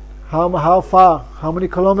 how far? How many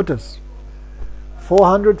kilometers?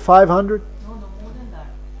 400, 500? No, more than that.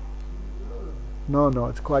 No,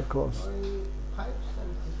 it's quite close.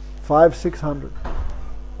 500, 600. No,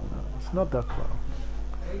 it's not that far.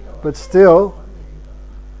 But still,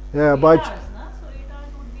 yeah, 8 by... hours, na? So 8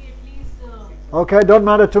 hours would be at least... Okay, don't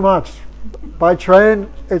matter too much. By train,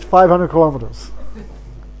 it's 500 kilometers.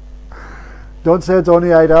 Don't say it's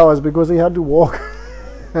only 8 hours because he had to walk.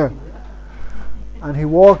 And he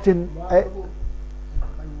walked in...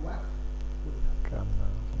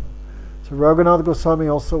 So Raghunath Goswami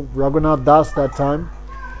also, Raghunath Das that time,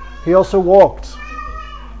 he also walked.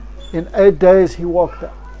 In 8 days he walked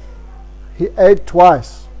there. He ate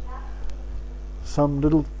twice. Some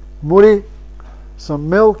little muri, some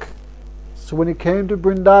milk. So when he came to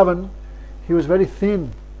Vrindavan, he was very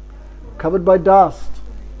thin, covered by dust,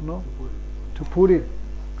 to Puri.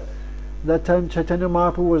 That time Chaitanya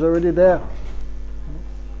Mahaprabhu was already there.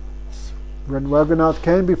 When Raghunath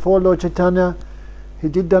came before Lord Chaitanya, he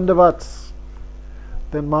did dandavats.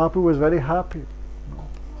 Then Mahaprabhu was very happy.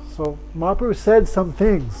 So Mahaprabhu said some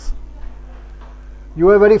things. You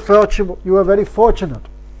are very fortunate. You are very fortunate.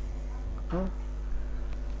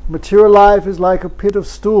 Material life is like a pit of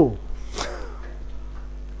stool,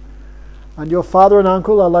 and your father and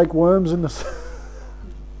uncle are like worms in the.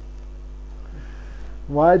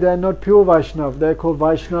 Why they are not pure Vaishnav? They are called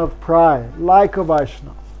Vaishnav Prai, like a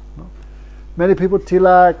Vaishnav. Many people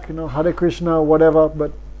tilak, Hare Krishna, whatever,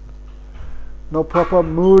 but no proper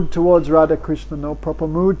mood towards Radha Krishna, no proper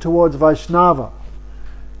mood towards Vaishnava.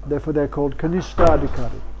 Therefore they are called Kanishta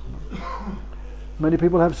Adhikari. Many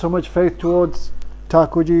people have so much faith towards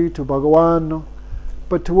Thakurji, to Bhagavan,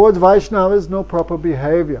 but towards Vaishnavas no proper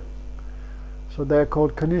behavior. So they are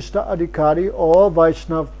called Kanishta Adhikari or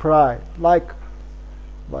Vaishnav Prai, like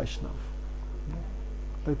Vaishnav.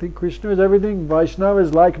 They think Krishna is everything. Vaishnava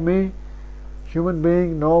is like me, human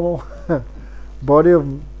being, normal, body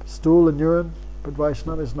of stool and urine, but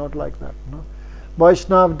Vaishnava is not like that.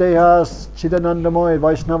 Vaishnav Dehas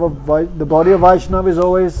Chidanandamoy. The body of Vaishnava is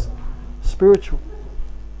always spiritual.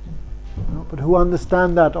 But who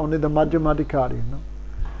understand that? Only the Madhyamadikari.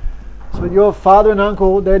 So your father and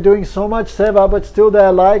uncle, they're doing so much seva, but still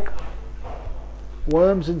they're like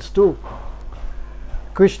worms in stool.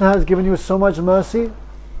 Krishna has given you so much mercy.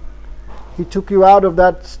 He took you out of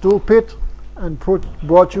that stool pit and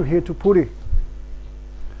brought you here to Puri.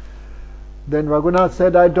 Then Raghunath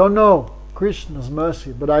said, I don't know Krishna's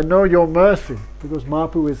mercy, but I know your mercy, because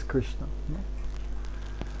Mahaprabhu is Krishna.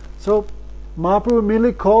 So Mahaprabhu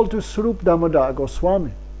immediately called to Swarup Damodar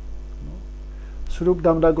Goswami. Swarup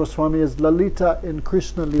Damodar Goswami is Lalita in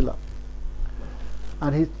Krishna Lila.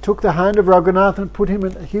 And he took the hand of Raghunath and put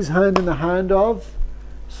his hand in the hand of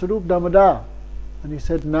Swarup Damodar. And he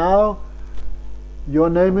said, now your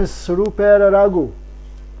name is Swarupera Raghu.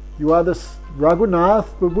 You are the Raghunath,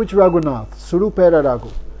 but which Raghunath? Swarupera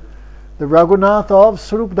Raghu. The Raghunath of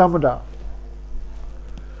Swarup Damodar.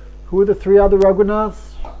 Who are the three other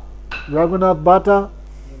Raghunaths? Raghunath Bhatta.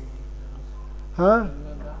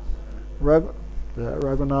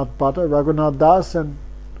 Raghunath Bhatta, Raghunath Das, and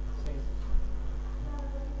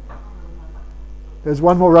there's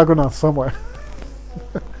one more Raghunath somewhere.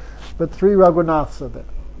 But three Raghunaths are there.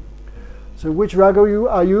 So which Raghu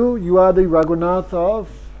are you? You are the Raghunath of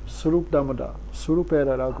Swarup Damodar,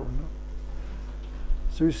 Swarupera Raghu.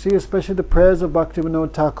 So you see, especially the prayers of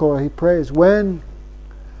Bhaktivinoda Thakur, he prays, when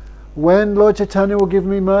Lord Chaitanya will give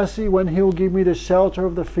me mercy, when he will give me the shelter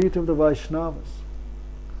of the feet of the Vaishnavas.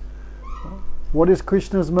 What is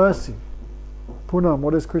Krishna's mercy? Poonam,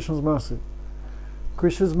 what is Krishna's mercy?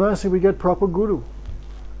 Krishna's mercy, we get proper guru.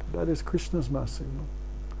 That is Krishna's mercy.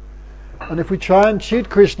 And if we try and cheat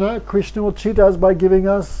Krishna, Krishna will cheat us by giving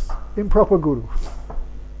us improper guru.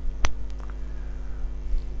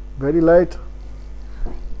 Very late.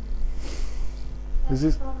 Is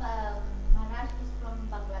this? Maharaj is from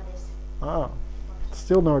Bangladesh.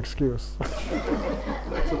 Still no excuse.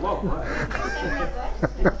 That's a long way.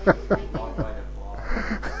 Long way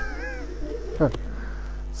to fly.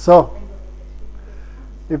 So,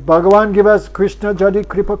 if Bhagavan give us Krishna jadi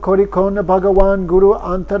kripa kori kona Bhagavan guru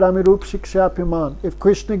antarami rup shiksha piman. If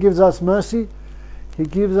Krishna gives us mercy, he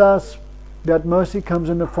gives us, that mercy comes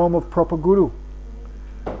in the form of proper guru.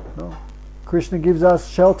 No? Krishna gives us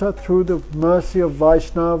shelter through the mercy of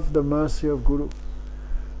Vaishnav, the mercy of Guru.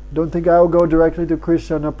 Don't think I will go directly to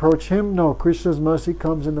Krishna and approach him. No, Krishna's mercy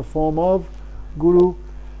comes in the form of Guru.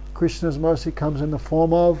 Krishna's mercy comes in the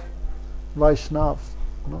form of Vaishnav.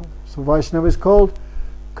 No? So Vaishnav is called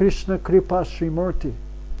Krishna Kripa Srimurti.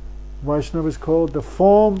 Vaishnav is called the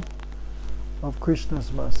form of Krishna's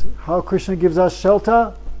mercy. How Krishna gives us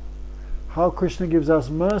shelter, how Krishna gives us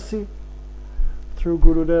mercy, through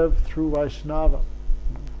Gurudev, through Vaishnava.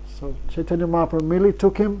 So Chaitanya Mahaprabhu merely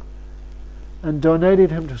took him and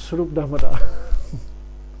donated him to Swarup Damodar.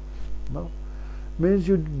 No? Means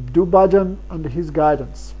you do bhajan under his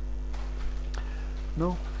guidance.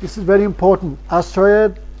 No? This is very important.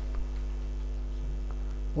 Ashraya,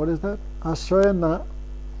 what is that? Ashraya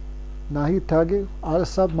nahi tage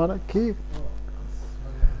arasab mana ki.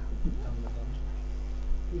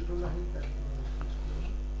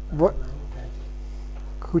 What?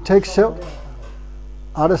 Who takes shelter?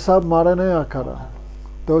 Arasab marane akara.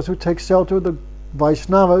 Those who take shelter of the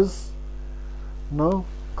Vaishnavas, no,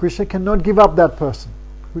 Krishna cannot give up that person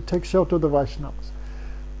who takes shelter of the Vaishnavas.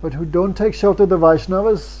 But who don't take shelter of the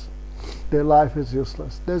Vaishnavas, their life is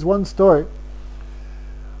useless. There's one story.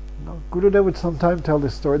 No, Gurudev would sometimes tell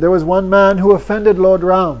this story. There was one man who offended Lord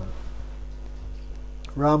Ram.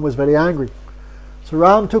 Ram was very angry. So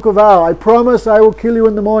Ram took a vow, I promise I will kill you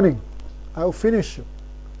in the morning. I will finish you.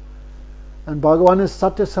 And Bhagavan is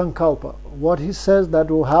Satya Sankalpa. What he says, that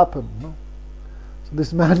will happen. No? So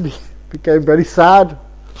this man became very sad.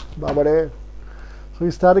 Babare. So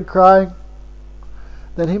he started crying.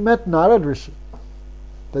 Then he met Narad Rishi.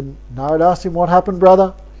 Then Narad asked him, what happened,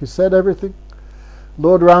 brother? He said everything.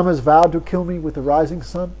 Lord Ram has vowed to kill me with the rising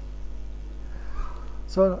sun.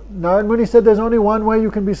 So Narad Muni said, there's only one way you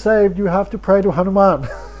can be saved. You have to pray to Hanuman.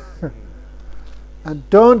 And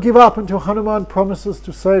don't give up until Hanuman promises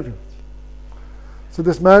to save you. So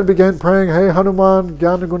this man began praying, Hey Hanuman,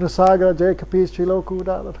 Jnana Gunasagar, Jai Kapis, Chiloku,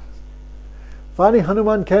 Dada. Finally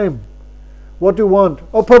Hanuman came. What do you want?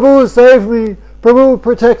 Oh Prabhu, save me! Prabhu,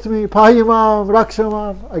 protect me! Pahimam,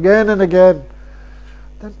 Rakshamam! Again and again.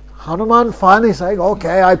 Then Hanuman finally saying,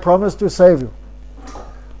 okay, I promise to save you.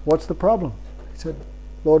 What's the problem? He said,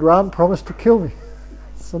 Lord Ram promised to kill me.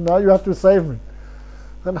 So now you have to save me.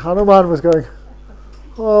 Then Hanuman was going,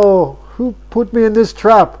 oh, who put me in this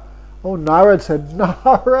trap? Oh, Narad said,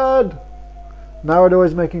 Narad! Narad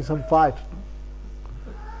was making some fight.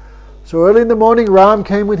 So early in the morning, Ram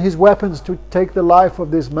came with his weapons to take the life of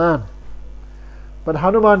this man. But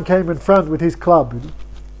Hanuman came in front with his club.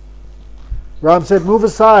 Ram said, move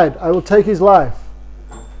aside, I will take his life.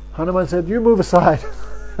 Hanuman said, you move aside.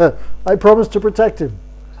 I promised to protect him.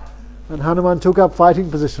 And Hanuman took up fighting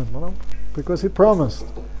position, because he promised.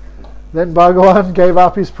 Then Bhagavan gave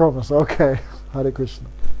up his promise. Okay, Hare Krishna.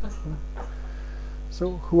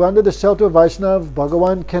 So, who under the shelter of Vaishnav,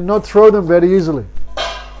 Bhagavan cannot throw them very easily.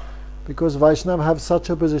 Because Vaishnav have such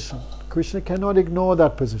a position. Krishna cannot ignore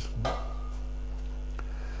that position.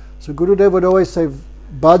 So Gurudev would always say,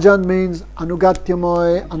 Bhajan means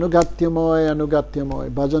anugatyamoy, anugatyamoy, anugatyamoy.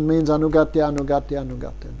 Bhajan means anugatya, anugatya,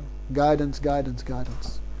 anugatya. Guidance, guidance,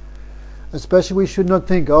 guidance. Especially we should not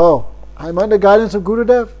think, oh, I'm under guidance of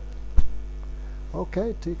Gurudev.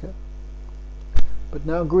 Okay, Tika. But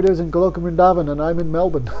now Gurudev is in Goloka Vrindavan and I'm in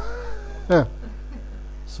Melbourne.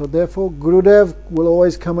 So therefore Gurudev will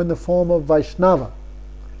always come in the form of Vaishnava,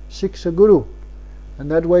 Shiksha Guru. And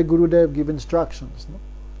that way Gurudev give instructions. No?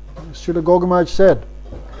 Srila Gogamaj said,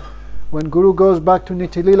 when Guru goes back to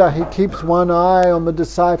Nitilila, he keeps one eye on the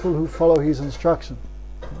disciple who follow his instruction.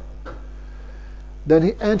 Then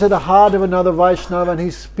he enter the heart of another Vaishnava and he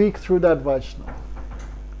speak through that Vaishnava.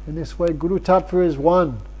 In this way Guru Tattva is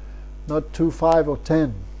one, not 2, 5 or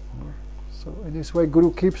 10. So in this way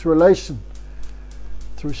Guru keeps relation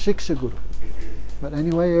through Shiksha Guru. But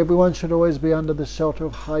anyway, everyone should always be under the shelter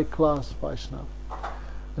of high class Vaishnava.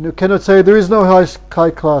 And you cannot say there is no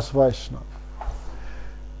high class Vaishnava.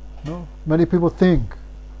 No? Many people think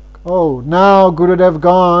oh, now Gurudev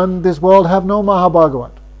gone, this world have no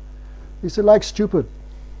Mahabhagavat. He said, like stupid.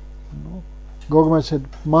 No. Goswami said,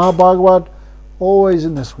 Mahabhagavat always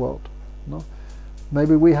in this world. No.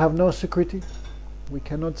 Maybe we have no Sukriti, we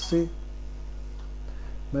cannot see.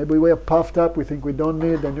 Maybe we are puffed up, we think we don't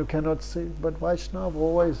need, and you cannot see. But Vaishnava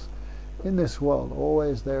always in this world,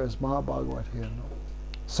 always there is Mahabhagavat here. No?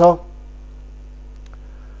 So,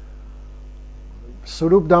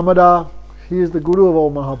 Swarup Damodar, he is the Guru of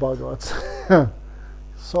all Mahabhagavats.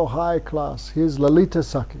 So high class. He is Lalita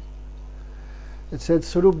Sakhi. It said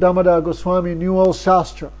Swarup Damodar Goswami knew all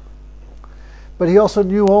Shastra. But he also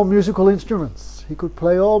knew all musical instruments. He could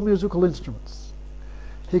play all musical instruments.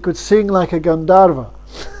 He could sing like a Gandharva.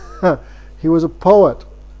 He was a poet.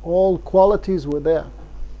 All qualities were there.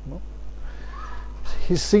 No?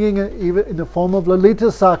 He's singing even in the form of Lalita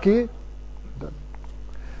Sakhi,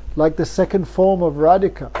 like the second form of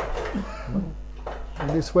Radhika. No? In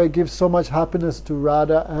this way gives so much happiness to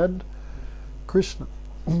Radha and Krishna.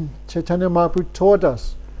 Chaitanya Mahaprabhu taught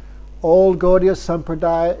us all Gaudiya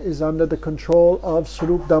Sampradaya is under the control of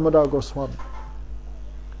Swarup Damodar Goswami.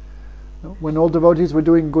 No? When all devotees were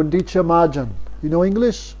doing Gundicha Marjan, you know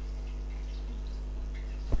English?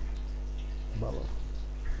 No?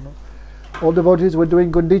 All devotees were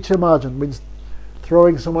doing Gundicha Marjan, means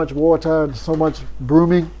throwing so much water and so much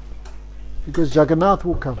brooming, because Jagannath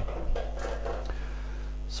will come.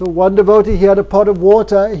 So one devotee, he had a pot of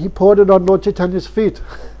water, he poured it on Lord Chaitanya's feet,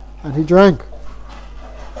 and he drank.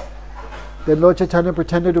 Then Lord Chaitanya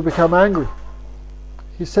pretended to become angry.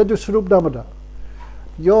 He said to Swarup Damodar,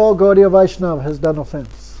 your Gaudiya Vaishnava has done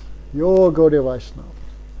offense. Your Gaudiya Vaishnava.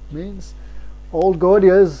 Means all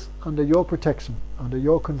Gaudiya is under your protection, under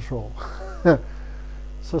your control.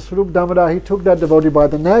 So Swarup Damodar, he took that devotee by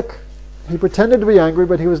the neck. He pretended to be angry,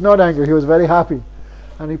 but he was not angry. He was very happy.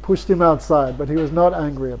 And he pushed him outside, but he was not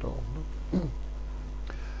angry at all.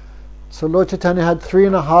 So Lord Chaitanya had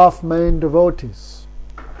 3.5 main devotees.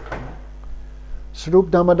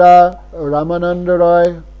 Swarup Damodar, Ramananda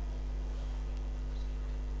Roy,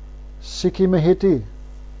 Sikhi Mahiti,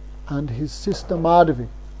 and his sister Madhavi.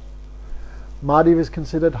 Madhavi is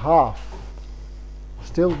considered half.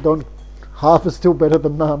 Half is still better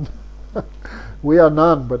than none. We are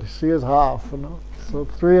none, but she is half, you know. So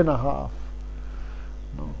 3.5.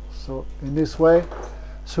 No. So in this way,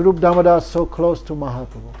 Swarup Damodar is so close to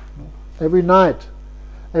Mahaprabhu. No. Every night,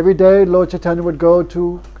 every day, Lord Chaitanya would go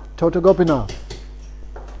to Tota Gopinath.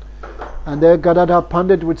 And there Gadadhar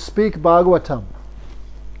Pandit would speak Bhagavatam.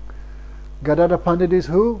 Gadadhar Pandit is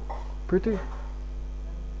who? Pretty?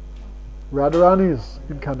 Radharani's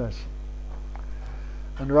incarnation.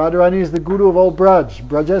 And Radharani is the Guru of all Braj,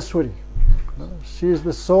 Brajeswari. She is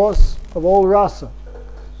the source of all rasa.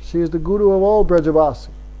 She is the Guru of all Brajavasi.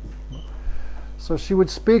 So she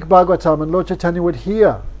would speak Bhagavatam and Lord Chaitanya would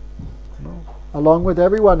hear. Along with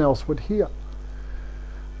everyone else would hear.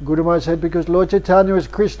 Guru Maharaj said, because Lord Chaitanya is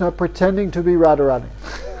Krishna pretending to be Radharani.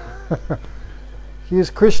 He is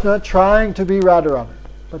Krishna trying to be Radharani.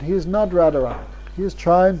 But he is not Radharani. He is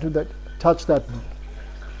trying to touch that note.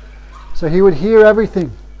 So he would hear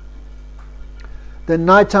everything. Then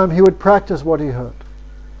nighttime he would practice what he heard.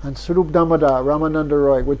 And Swarup Damodar, Ramananda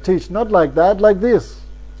Roy would teach, not like that, like this.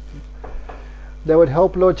 They would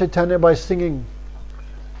help Lord Chaitanya by singing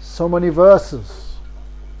so many verses.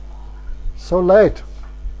 So late.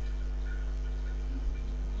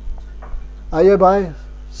 Aye bhai,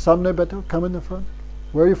 samne beto, come in the front.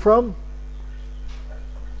 Where are you from?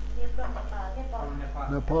 We're from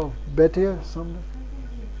Nepal. Nepal. Betia, samne.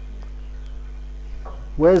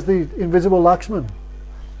 Where's the invisible Lakshman?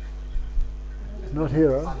 Not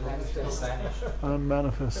here, huh?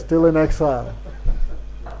 Unmanifest, still in exile.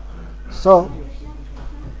 So,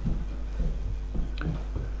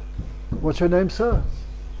 what's your name, sir?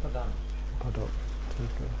 Padam.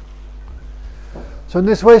 So in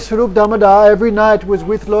this way, Swarup Damodar every night was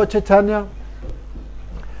with Lord Chaitanya,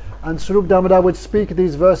 and Swarup Damodar would speak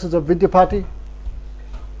these verses of Vidyapati,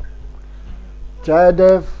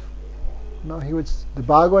 Jayadev. No, the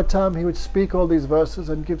Bhagavatam, he would speak all these verses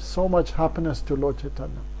and give so much happiness to Lord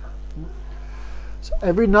Chaitanya. So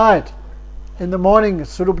every night, in the morning,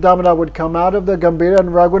 Swarup Damodar would come out of the Gambhira and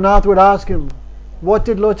Raghunath would ask him, what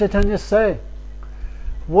did Lord Chaitanya say?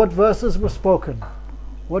 What verses were spoken?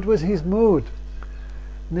 What was his mood?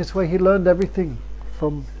 In this way he learned everything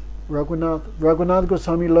from Raghunath. Raghunath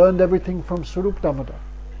Goswami learned everything from Swarup Damodar.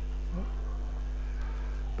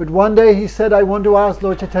 But one day he said, I want to ask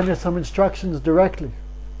Lord Chaitanya some instructions directly.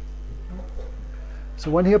 So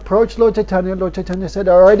when he approached Lord Chaitanya said,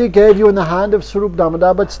 I already gave you in the hand of Swarup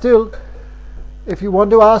Damodar, but still, if you want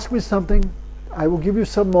to ask me something, I will give you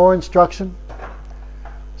some more instruction.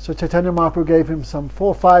 So Chaitanya Mahaprabhu gave him some 4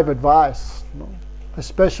 or 5 advice. You know,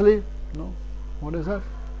 especially, you know, what is that?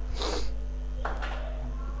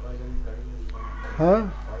 Huh?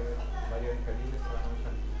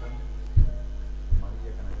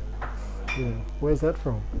 Yeah, where's that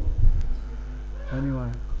from? Anyway,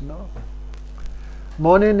 no.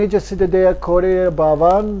 Mone nija siddhadeya kore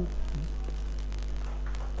bhavan.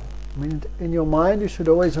 I mean, in your mind you should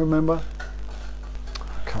always remember.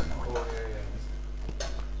 Come on.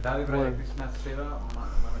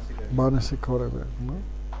 Manasi kore, no?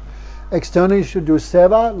 Externally you should do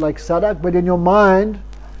seva like sadak, but in your mind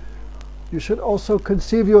you should also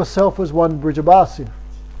conceive yourself as one Brijabasi.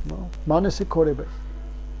 No? Manasi korebe.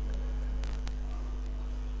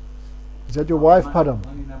 Is that your wife, Padam?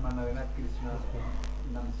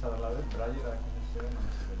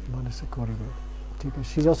 Manasi korebe.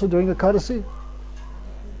 She's also doing a Ekadasi?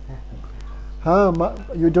 Huh?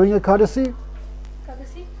 You're doing a Ekadasi?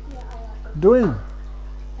 Ekadasi? Yeah, I am. Doing?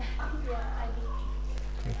 Yeah, I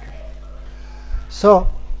do. So,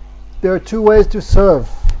 there are 2 ways to serve.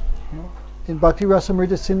 In Bhakti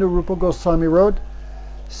Rasamrita Sindhu Rupa Goswami wrote,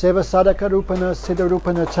 Seva Sadaka Rupana Siddha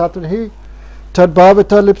Rupana Chaturhi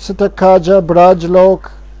Tadbhavita Lipsita Kaja Braj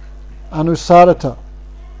Lok Anusarata.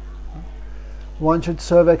 One should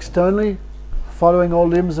serve externally, following all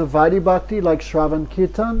limbs of Vaidhi Bhakti like Shravan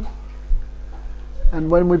Kirtan. And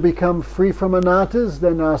when we become free from anatas,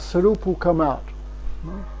 then our sarup will come out.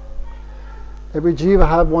 Every jiva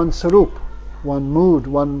have one sarup, one mood,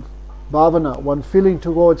 one bhavana, one feeling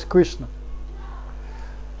towards Krishna.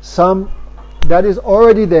 Some that is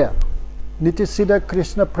already there. Nitisiddha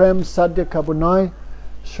Krishna Prem Sadhya Kabunai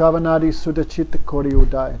Shravanadi Sudachita Kori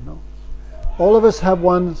Uday. No? All of us have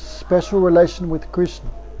one special relation with Krishna.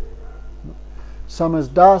 Some as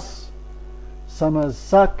Das, some as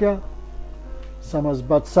Sakya, some as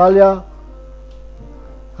Vatsalya.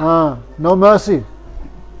 No mercy.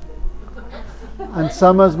 And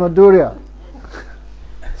some as Madhurya.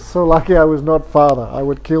 So lucky I was not father. I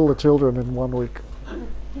would kill the children in 1 week.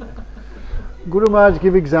 Guru Maharaj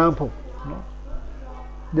give example.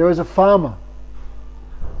 There is a farmer.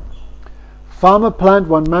 Farmer plant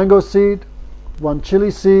 1 mango seed, 1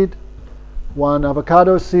 chili seed, 1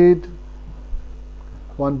 avocado seed,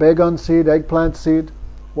 1 bagan seed, eggplant seed.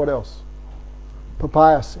 What else?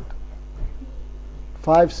 Papaya seed.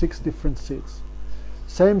 5, 6 different seeds.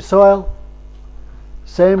 Same soil,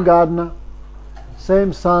 same gardener,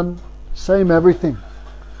 same sun, same everything.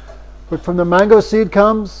 But from the mango seed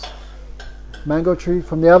comes mango tree,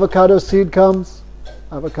 from the avocado seed comes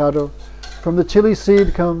avocado, from the chili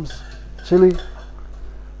seed comes chili.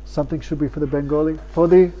 Something should be for the Bengali. For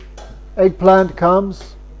the eggplant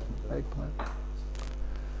comes eggplant.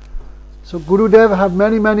 So Gurudev have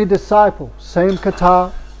many disciples. Same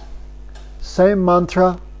katha, same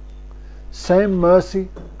mantra, same mercy.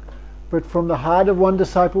 But from the heart of one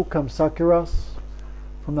disciple comes Sakyaras.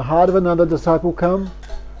 From the heart of another disciple comes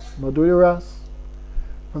Madhurya.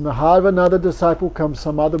 From the heart of another disciple comes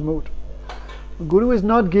some other mood. The Guru is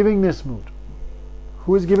not giving this mood.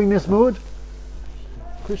 Who is giving this mood?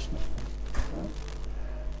 Krishna.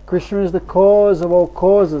 Krishna is the cause of all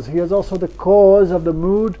causes. He is also the cause of the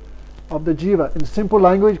mood of the jiva. In simple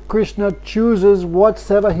language, Krishna chooses what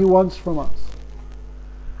seva he wants from us.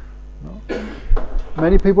 No?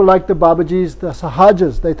 Many people like the Babajis, the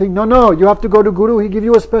Sahajas. They think, no, you have to go to Guru. He give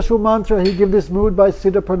you a special mantra. He give this mood by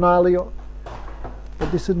Siddha Pranali.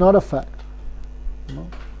 But this is not a fact. No?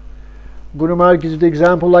 Guru Maharaj gives the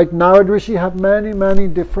example like Narad Rishi have many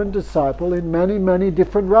different disciples in many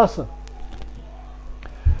different rasa.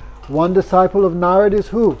 One disciple of Narad is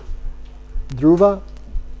who? Dhruva.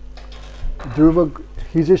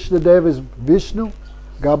 His Ishtadev is Vishnu,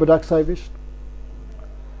 Garbhadaksai Vishnu.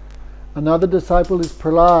 Another disciple is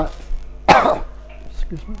Prahlad.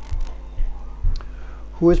 Excuse me.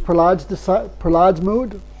 Who is Prahlad's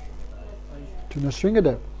mood? To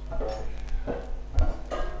Nrsingadev.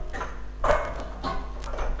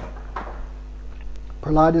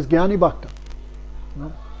 Prahlad is Jnani Bhakta.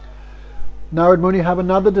 No? Narad Muni have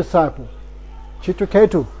another disciple,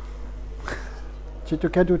 Chitraketu.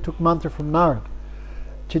 Chitraketu took mantra from Narad.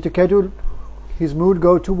 Chitraketu, his mood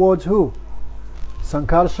go towards who?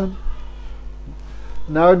 Sankarshan.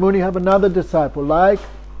 Narad Muni have another disciple like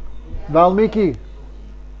Valmiki.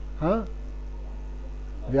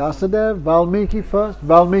 Vyasadeva, Valmiki first.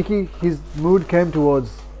 Valmiki, his mood came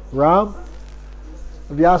towards Ram.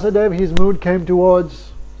 Vyasadeva, his mood came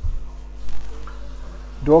towards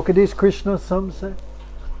Dwaukadish Krishna, some say.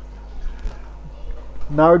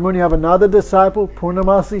 Narad Muni have another disciple,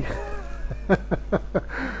 Purnamasi.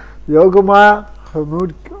 Yogamaya, her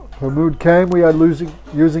mood came. We are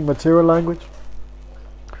using material language.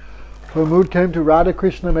 Her mood came to Radha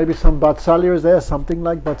Krishna. Maybe some Vatsalya is there, something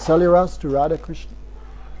like Vatsalya Ras to Radha Krishna.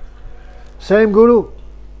 Same guru,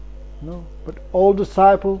 no, but all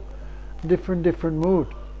disciple, different mood.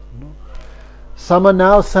 No. Some are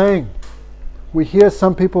now saying, we hear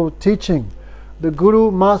some people teaching, the guru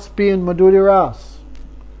must be in Madhurya Ras.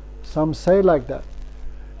 Some say like that.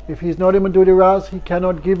 If he's not in Madhurya Ras, he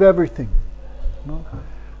cannot give everything. No?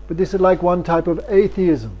 But this is like one type of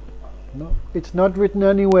atheism. No? It's not written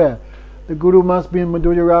anywhere. The guru must be in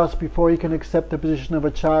Madhurya Ras before he can accept the position of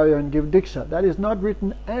acharya and give diksha. That is not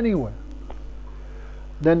written anywhere.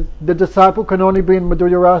 Then the disciple can only be in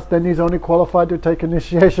Madhurya Ras, then he's only qualified to take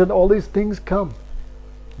initiation. All these things come.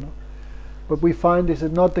 No? But we find this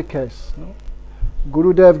is not the case. No?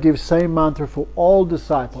 Gurudev gives same mantra for all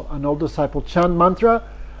disciples, and all disciples chant mantra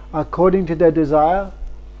according to their desire.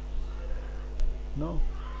 No,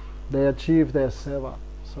 they achieve their seva.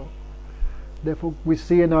 So, therefore, we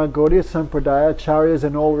see in our Gaudiya Sampradaya acharyas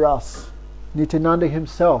in all ras. Nityananda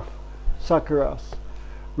himself, Sakharas,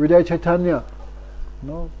 Hriday Chaitanya,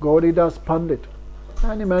 no, Gauridas Pandit,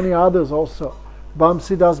 many others also.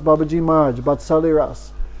 Bamsidas Babaji Maharaj, Vatsalya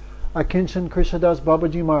Ras, Akinchan Krishnadas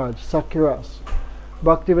Babaji Maharaj, Sakharas,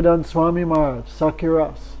 Bhaktivedanta Swami Maharaj,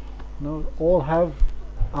 Sakharas. No, all have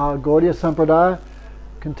our Gaudiya Sampradaya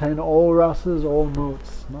contain all rasas, all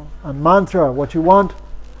moods. No? And mantra, what you want,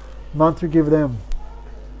 mantra give them.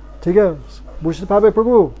 ठीक है, बुझते पावे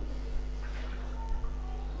प्रभु?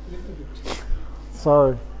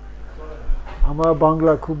 Sorry. हमारा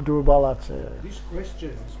बांग्ला खूब दुर्बल আছে. This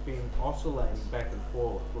question's been oscillating back and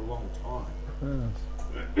forth for a long time.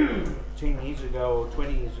 Yes. 10 years ago or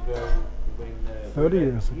 20 years ago, when 30 we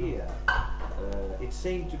years were ago. here, it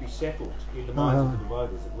seemed to be settled in the minds of the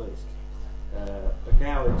devotees at least. But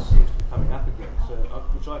now it seems to be coming up again, so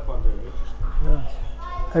which I find very interesting.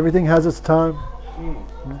 Yes. Everything has its time.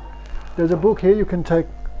 There's a book here you can take.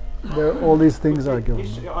 There, all these things are going.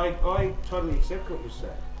 Yes, I totally accept what you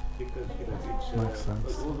say, because Makes it's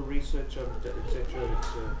sense. all the research on it, etc.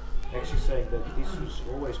 It's actually saying that this has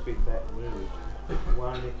always been that mood.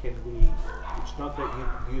 One that can be. It's not that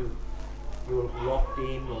you're locked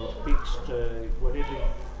in or fixed. Whatever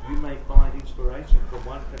you may find inspiration from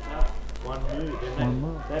one kata, one mood, and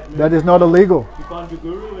that mood, That is not illegal. you find your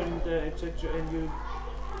guru and etc.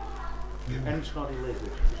 And it's not illegal.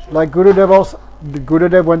 For sure. Like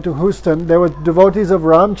Gurudev went to Houston, there were devotees of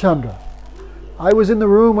Ramchandra. I was in the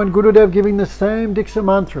room when Gurudev giving the same Diksha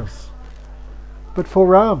mantras. But for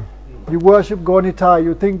Ram, you worship Gaunitai,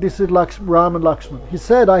 you think this is Ram and Lakshman. He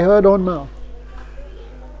said, I heard on mouth.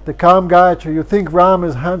 The Kam Gayatri, you think Ram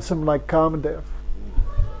is handsome like Kamadev.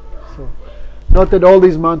 So, not that all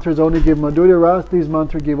these mantras only give Madhurya Ras, these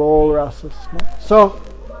mantras give all rasas. No? So,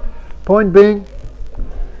 point being,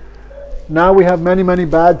 now we have many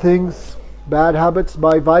bad things, bad habits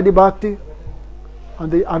by Vaidhi Bhakti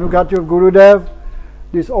and the Anugati of Gurudev.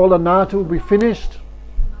 This all anartha will be finished,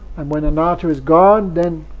 and when anartha is gone,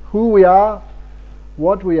 then who we are,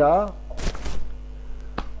 what we are,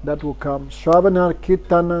 that will come. Shravana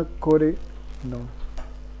Kirtana Kore, no.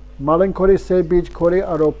 Malan Kore Se Bij Kore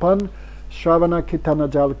Aropan, Shravana Kirtana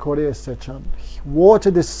Jal Kore Sechan. Water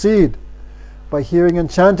the seed by hearing and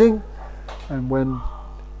chanting, and when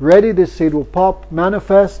ready, this seed will pop,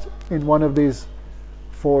 manifest in one of these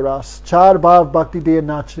four ras. Char Bhav Bhakti Deya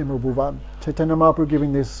Nachnim Bhuvan. Chaitanya Mahaprabhu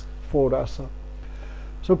giving this four rasa.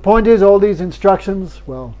 So point is, all these instructions,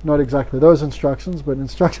 well, not exactly those instructions, but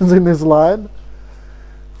instructions in this line.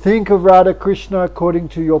 Think of Radha Krishna according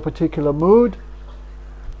to your particular mood,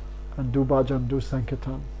 and do bhajan, do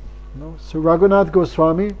sankirtan. No? So Raghunath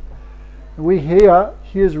Goswami, we hear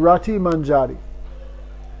he is Rati Manjari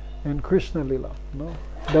in Krishna Lila. No?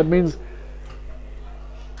 That means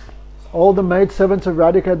all the maid servants of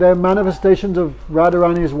Radhika, they are manifestations of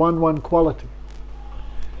Radharani's one quality.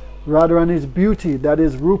 Radharani's beauty, that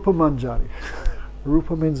is Rupa Manjari.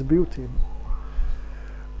 Rupa means beauty.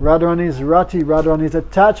 Radharani's Rati, Radharani's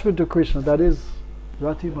attachment to Krishna, that is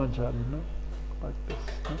Rati Manjari. No? Like this.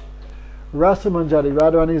 No? Rasa Manjari,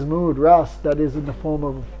 Radharani's mood, Ras, that is in the form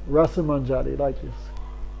of Rasa Manjari, like this.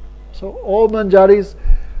 So all Manjaris,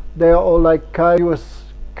 they are all like Kaivyuha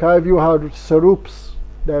Sarups.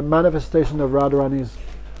 They are manifestation of Radharani's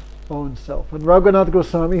own self. And Raghunath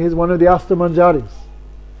Goswami, he is one of the Asta Manjaris.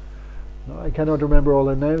 No, I cannot remember all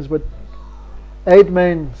their names, but 8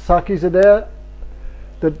 main Sakis are there.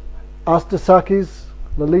 The Asta Sakis,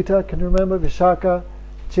 Lalita, can you remember? Vishaka,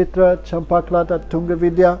 Chitra, Champaklata,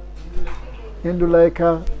 Tungavidya,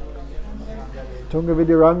 Indulekha,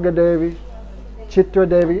 Tungavidya Rangadevi, Chitra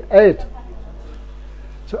Devi, 8.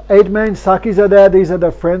 So 8 main Sakis are there. These are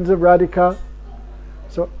the friends of Radhika.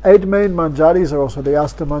 So 8 main Manjaris are also. They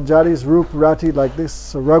asked the Manjaris, Rup, Rati, like this.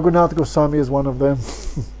 So Raghunath Goswami is one of them.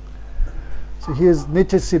 So he is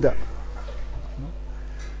Nityasiddha.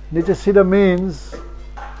 Nityasiddha means,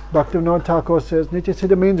 Bhaktivinoda Thakur says,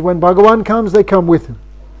 Nityasiddha means when Bhagavan comes, they come with him.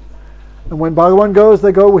 And when Bhagavan goes,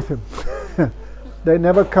 they go with him. They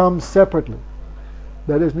never come separately.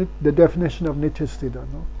 That is the definition of Nityasiddha.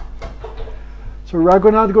 No? So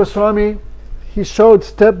Raghunath Goswami, he showed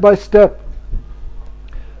step by step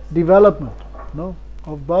development, no,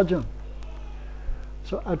 of bhajan.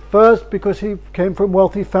 So at first, because he came from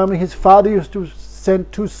wealthy family, his father used to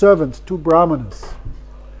send 2 servants, 2 brahmanas,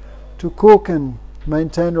 to cook and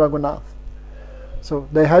maintain Raghunath. So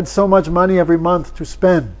they had so much money every month to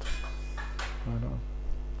spend.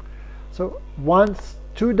 So once,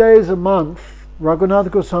 2 days a month,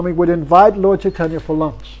 Raghunath Goswami would invite Lord Chaitanya for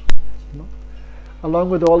lunch, along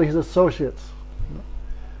with all his associates.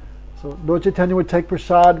 So Lord Chaitanya would take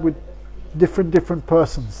prasad with different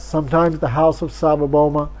persons. Sometimes the house of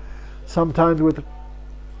Sarvabhauma, sometimes with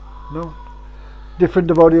different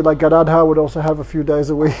devotees like Gadadhar would also have a few days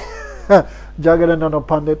a week. Jagadananda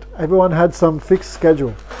Pandit. Everyone had some fixed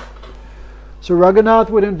schedule. So Raghunath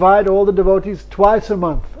would invite all the devotees twice a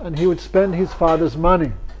month, and he would spend his father's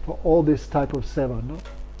money for all this type of seva. No?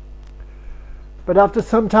 But after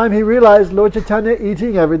some time he realized Lord Chaitanya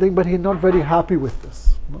eating everything, but he's not very happy with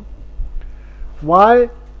this. No? Why?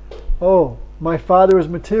 Oh, my father is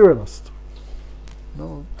materialist.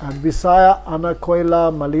 No? And Visaya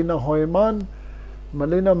anakoila malina hoiman,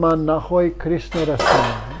 malina man nahoy Krishna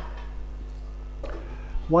rasan.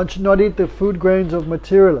 One should not eat the food grains of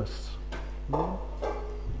materialists. No?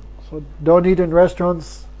 So don't eat in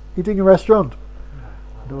restaurants. Eating in restaurant,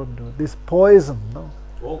 don't do it. This poison. No?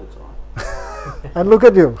 All the time. And look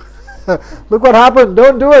at you. Look what happened.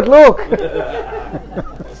 Don't do it. Look.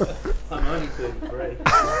 I'm only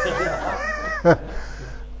 33.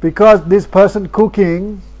 Because this person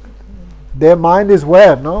cooking, their mind is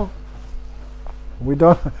where, no? We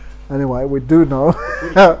don't. Anyway, we do know.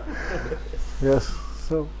 Yes.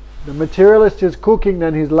 So the materialist is cooking,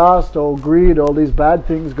 then his lust or greed, all these bad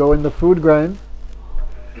things go in the food grain.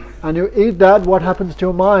 And you eat that, what happens to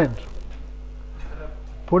your mind?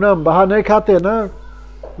 Punam, bahar nahi khate na?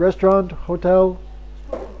 Restaurant, hotel,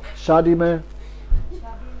 shadi mein,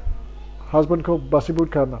 husband ko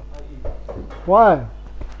basibut karna. Why?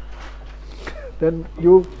 Then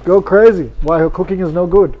you go crazy. Why? Her cooking is no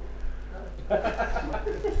good. But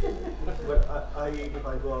I eat if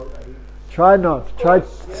I go out. I eat. Try not. Try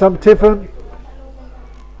some tiffin.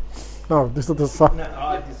 No, this is the song. No,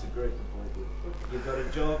 I disagree completely. You've got a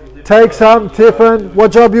job, you live. Take some tiffin.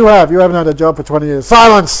 What job you have? You haven't had a job for 20 years.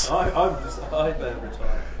 Silence! I've retired.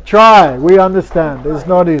 Try. We understand. It's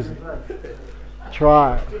not easy.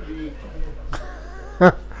 Try.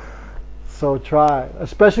 So try.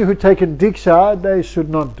 Especially who taken Diksha, they should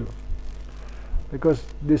not do. Because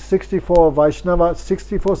this 64 Vaishnava,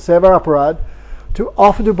 64 Seva Aparad, to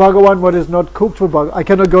offer to Bhagavan what is not cooked for Bhagavan. I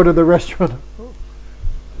cannot go to the restaurant.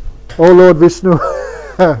 Oh Lord Vishnu.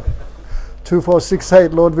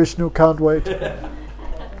 2468, Lord Vishnu, can't wait.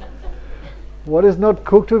 What is not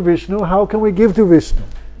cooked to Vishnu, how can we give to Vishnu?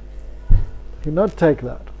 He not take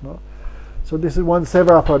that. No? So this is one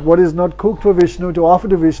Seva Aparad. What is not cooked for Vishnu, to offer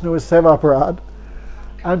to Vishnu is Seva Aparad.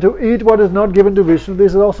 And to eat what is not given to Vishnu,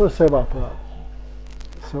 this is also Seva Aparad.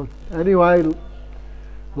 So anyway,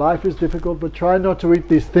 life is difficult, but try not to eat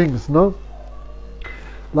these things, no?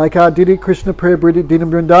 Like our Didi Krishna Priya Dina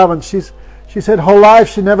Vrindavan, she said whole life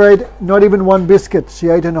she never ate not even one biscuit she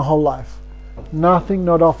ate in her whole life. Nothing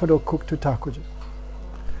not offered or cooked to Thakurji.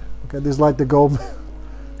 Okay, this is like the gold,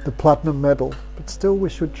 the platinum medal, but still we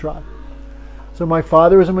should try. So my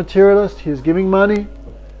father is a materialist, he is giving money,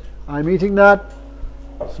 I'm eating that,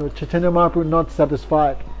 so Chaitanya Mahaprabhu not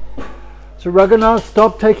satisfied. So Raghunath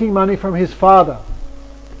stopped taking money from his father.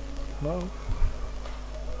 No.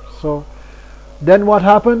 So then what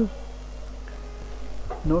happened?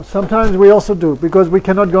 No, sometimes we also do, because we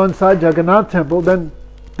cannot go inside Jagannath temple, then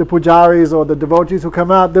the pujaris or the devotees who come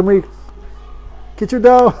out, then we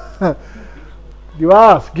kichu you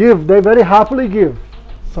ask, give, they very happily give.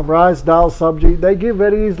 Some rice, dal, sabji, they give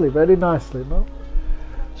very easily, very nicely. No?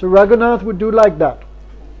 So Raghunath would do like that.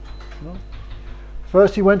 No?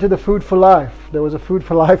 First he went to the Food for Life. There was a Food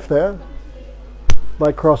for Life there,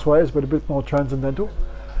 like Crossways, but a bit more transcendental.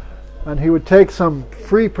 And he would take some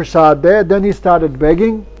free prasad there, then he started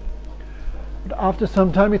begging. But after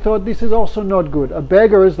some time he thought, this is also not good. A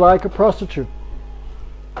beggar is like a prostitute.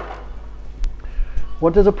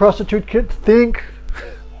 What does a prostitute kid think?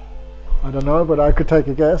 I don't know, but I could take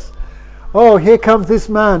a guess. Oh, here comes this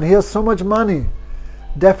man. He has so much money.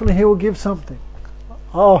 Definitely he will give something.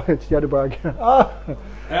 Oh, it's Yadubhag. Oh,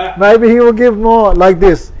 maybe he will give more. Like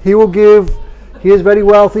this. He will give. He is very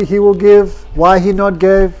wealthy. He will give. Why he not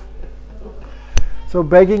gave? So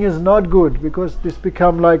begging is not good, because this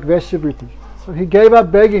become like Vaishyavriti. So he gave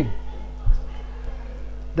up begging.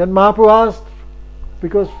 Then Mahaprabhu asked,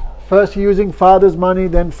 because first he using father's money,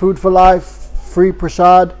 then food for life, free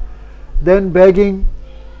prasad, then begging.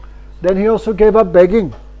 Then he also gave up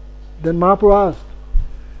begging. Then Mahaprabhu asked,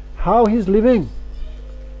 how he's living?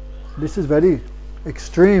 This is very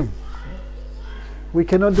extreme. We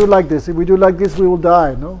cannot do like this. If we do like this, we will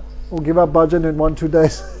die, no? We'll give up bhajan in 1-2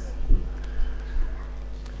 days.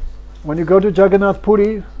 When you go to Jagannath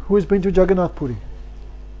Puri, who has been to Jagannath Puri?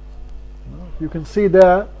 You can see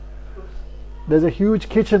there's a huge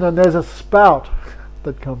kitchen and there's a spout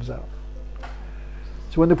that comes out.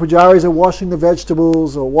 So when the pujaris are washing the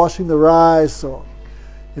vegetables or washing the rice or,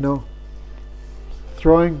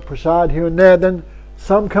 throwing prasad here and there, then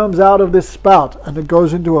some comes out of this spout and it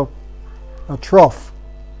goes into a trough,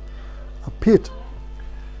 a pit.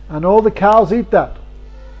 And all the cows eat that.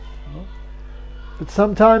 But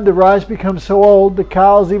sometimes the rice becomes so old,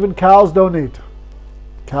 even cows don't eat.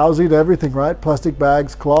 Cows eat everything, right? Plastic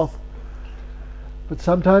bags, cloth. But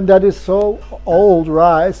sometimes that is so old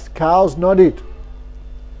rice, cows not eat.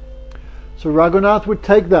 So Raghunath would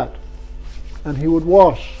take that and he would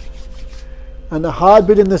wash. And the hard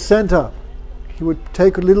bit in the center, he would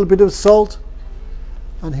take a little bit of salt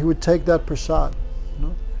and he would take that prasad.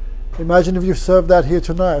 Imagine if you served that here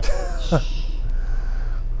tonight.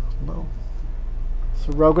 No.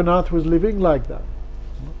 So Raghunath was living like that.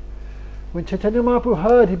 When Chaitanya Mahaprabhu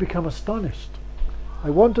heard, he became astonished. I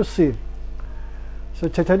want to see. So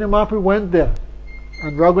Chaitanya Mahaprabhu went there,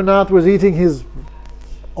 and Raghunath was eating his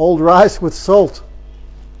old rice with salt.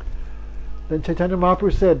 Then Chaitanya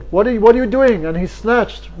Mahaprabhu said, what are you doing? And he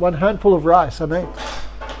snatched one handful of rice and ate.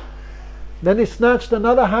 Then he snatched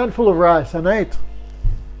another handful of rice and ate.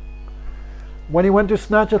 When he went to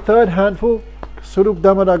snatch a third handful, Swarup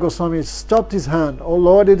Damodar Goswami stopped his hand. Oh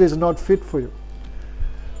Lord, it is not fit for you.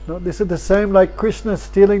 No, this is the same like Krishna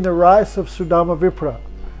stealing the rice of Sudama Vipra.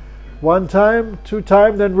 1 time, 2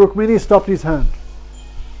 times, then Rukmini stopped his hand.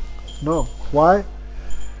 No. Why?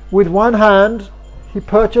 With one hand, he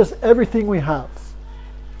purchased everything we have.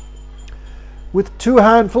 With 2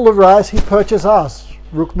 handfuls of rice, he purchased us,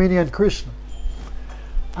 Rukmini and Krishna.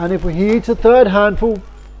 And if he eats a third handful,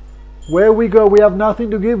 where we go, we have nothing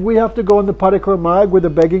to give. We have to go on the Parikrama Marg with a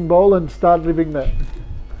begging bowl and start living there.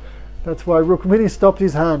 That's why Rukmini stopped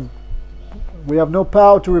his hand. We have no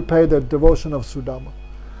power to repay the devotion of Sudama.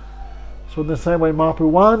 So in the same way, Mahaprabhu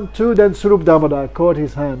 1, 2, then Swarup Damodar caught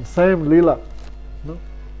his hand. Same Leela. No?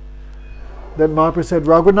 Then Mahaprabhu said,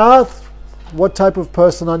 Raghunath, what type of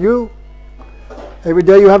person are you? Every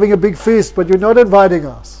day you're having a big feast, but you're not inviting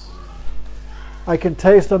us. I can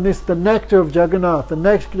taste on this the nectar of Jagannath, the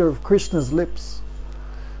nectar of Krishna's lips.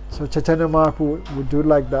 So Chaitanya Mahaprabhu would do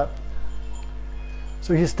like that.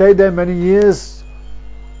 So he stayed there many years.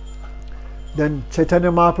 Then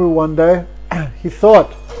Chaitanya Mahaprabhu one day,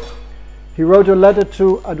 he wrote a letter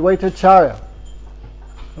to Advaita Charya.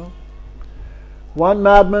 One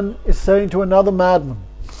madman is saying to another madman.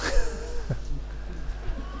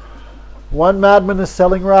 One madman is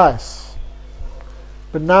selling rice.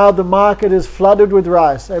 But now the market is flooded with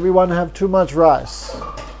rice. Everyone have too much rice.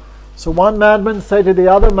 So one madman say to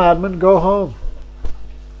the other madman, go home.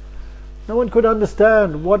 No one could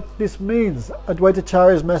understand what this means. Advaita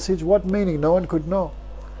Charya's message, what meaning? No one could know.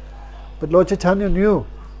 But Lord Chaitanya knew.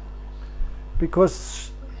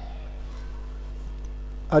 Because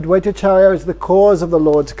Advaita Charya is the cause of the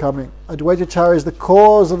Lord's coming. Advaita Charya is the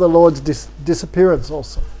cause of the Lord's disappearance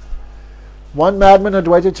also. One madman,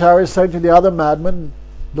 Advaita Charya, is saying to the other madman,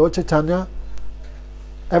 Lord Chaitanya,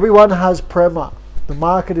 everyone has prema. The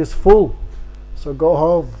market is full. So go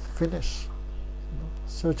home, finish.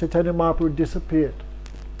 So Chaitanya Mahaprabhu disappeared.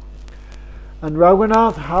 And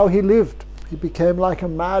Raghunath, how he lived, he became like a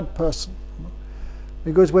mad person.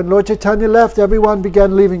 Because when Lord Chaitanya left, everyone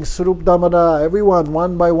began leaving. Swarup Damodar, everyone,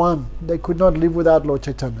 one by one. They could not live without Lord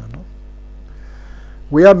Chaitanya. No?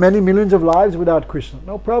 We have many millions of lives without Krishna.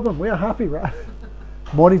 No problem, we are happy, right?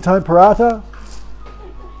 Morning time paratha.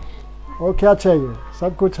 Aur kya chahiye?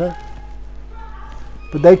 Sab kuch hai.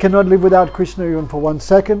 But they cannot live without Krishna even for 1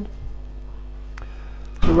 second.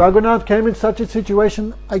 So Raghunath came in such a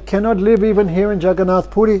situation, I cannot live even here in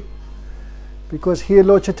Jagannath Puri. Because here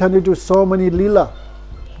Lord Chaitanya do so many lila.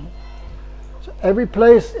 So every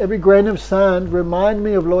place, every grain of sand remind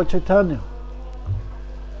me of Lord Chaitanya.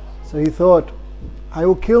 So he thought, I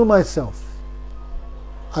will kill myself.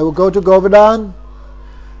 I will go to Govardhan,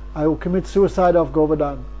 I will commit suicide off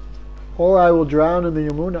Govardhan, or I will drown in the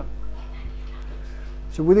Yamuna.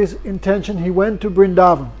 So with his intention, he went to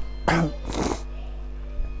Vrindavan.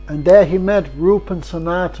 And there he met Rup and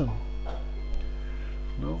Sanatan.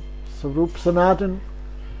 So Rup Sanatan,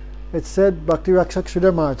 it said, Bhakti Rakshak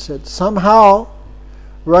Sridhar Maharaj said, somehow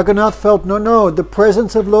Raghunath felt, no, the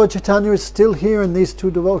presence of Lord Chaitanya is still here in these two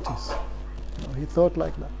devotees. He thought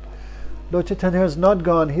like that. Lord Chaitanya has not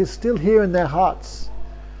gone, he is still here in their hearts.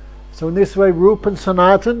 So in this way, Rup and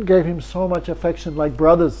Sanatan gave him so much affection, like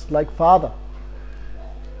brothers, like father.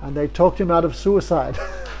 And they talked him out of suicide.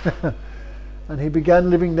 And he began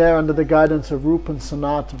living there under the guidance of Rup and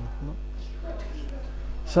Sanatan.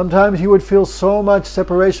 Sometimes he would feel so much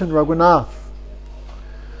separation, Raghunath.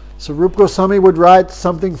 So Rupa Goswami would write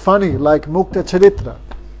something funny, like Mukta Charitra.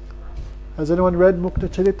 Has anyone read Mukta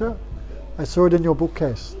Charitra? I saw it in your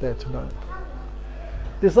bookcase there tonight.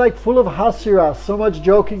 It's like full of hasira, so much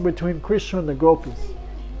joking between Krishna and the gopis.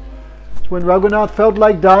 So when Raghunath felt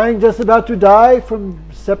like dying, just about to die from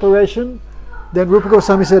separation, then Rupa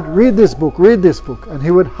Goswami said, read this book, and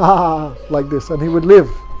he would ha like this, and he would live.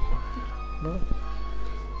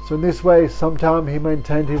 So in this way, sometime he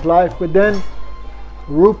maintained his life, but then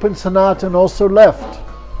Rup and Sanatan also left.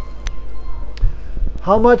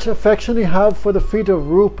 How much affection he had for the feet of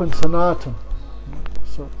Rup and Sanatan.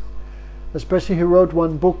 So, especially he wrote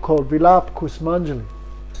one book called Vilap Kusmanjali.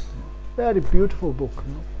 Very beautiful book.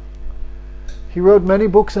 He wrote many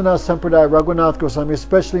books in our Sampradaya, Raghunath Goswami,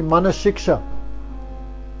 especially Manashiksha.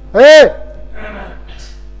 Hey!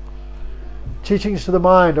 Teachings to the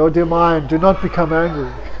mind, oh dear mind, do not become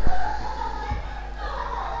angry.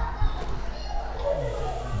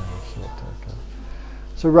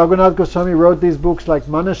 So Raghunath Goswami wrote these books like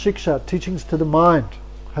Manashiksha, Teachings to the Mind.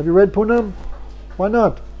 Have you read Poonam? Why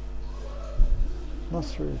not?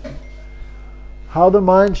 Must read. How the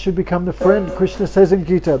mind should become the friend. Krishna says in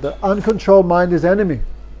Gita, the uncontrolled mind is enemy,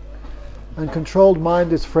 and controlled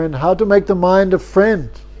mind is friend. How to make the mind a friend?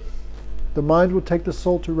 The mind will take the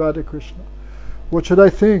soul to Radha Krishna. What should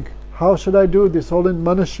I think? How should I do this? All in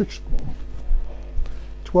Manashiksha.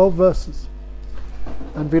 12 verses.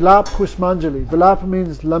 And Vilap Kusmanjali. Vilap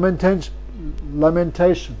means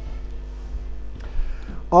lamentation.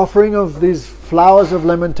 Offering of these flowers of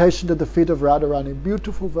lamentation to the feet of Radharani.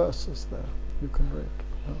 Beautiful verses there you can read.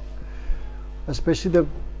 Especially the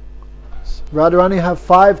Radharani have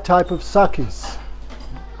 5 types of sakis.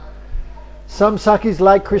 Some sakis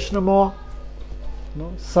like Krishna more.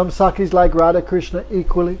 Some sakis like Radha Krishna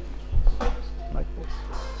equally. Like this.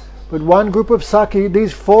 But one group of Saki,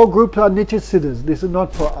 these 4 groups are Nityasiddhas. This is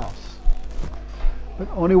not for us. But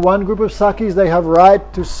only one group of Sakis, they have right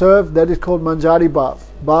to serve, that is called Manjari Bhav,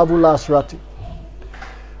 Bhavulas Rati.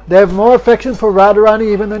 They have more affection for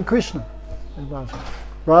Radharani even than Krishna.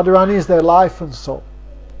 Radharani is their life and soul.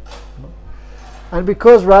 And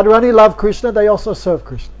because Radharani love Krishna, they also serve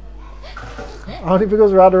Krishna. Only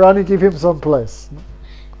because Radharani give him some place.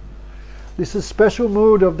 This is special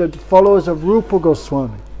mood of the followers of Rupa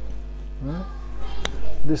Goswami.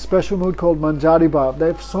 This special mood called Manjari Bhav. They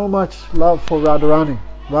have so much love for Radharani.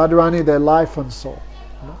 Radharani, their life and soul.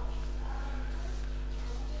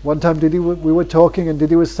 One time we were talking and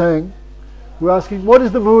Didi was saying, we were asking, what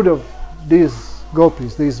is the mood of these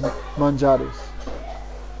gopis, these Manjaris?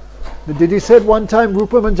 And Didi said one time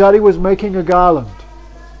Rupa Manjari was making a garland.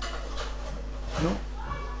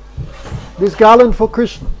 This garland for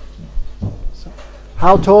Krishna. So,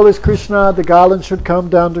 how tall is Krishna? The garland should come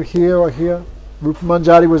down to here or here. Rupa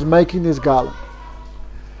Manjari was making this garland.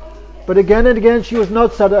 But again and again she was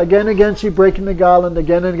not satisfied. Again and again she breaking the garland.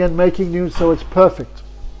 Again and again making new, so it's perfect.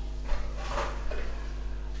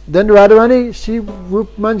 Then Radharani,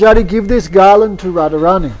 Rupa Manjari give this garland to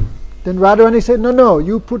Radharani. Then Radharani said, no,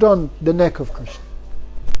 you put on the neck of Krishna.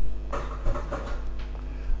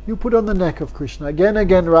 You put on the neck of Krishna. Again and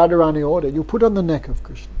again Radharani ordered, you put on the neck of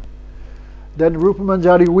Krishna. Then Rupa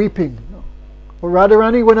Manjari weeping. Oh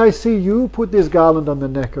Radharani, when I see you put this garland on the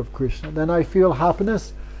neck of Krishna, then I feel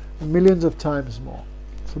happiness millions of times more.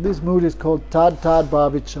 So this mood is called Tad Tad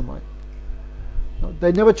Bhavichamai.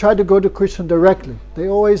 They never try to go to Krishna directly. They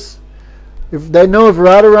always, if they know if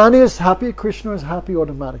Radharani is happy, Krishna is happy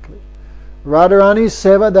automatically. Radharani's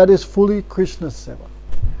seva, that is fully Krishna's seva.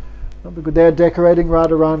 Because they are decorating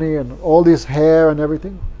Radharani and all this hair and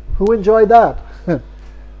everything. Who enjoyed that?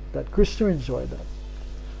 That Krishna enjoyed that.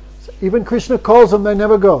 So even Krishna calls them, they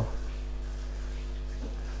never go.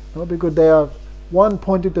 No, because they are one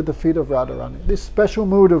pointed to the feet of Radharani. This special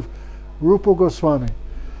mood of Rupa Goswami.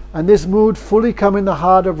 And this mood fully come in the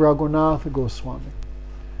heart of Raghunath Goswami.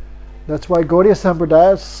 That's why Gaudiya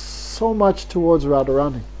Sampradaya is so much towards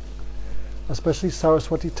Radharani. Especially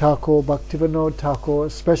Saraswati Thakur, Bhaktivinoda Thakur,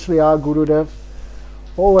 especially our Gurudev.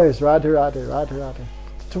 Always Radhe Radhe, Radhe Radhe.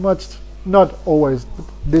 Too much, not always, but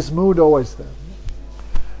this mood always there.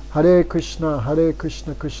 Hare Krishna,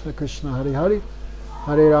 Krishna Krishna, Hare Hare.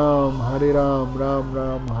 Hare Ram, Ram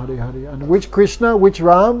Ram, Hare Hare. And which Krishna, which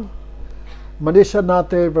Ram? Madisha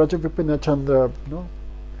Nate Vrajavipina Chandra. No?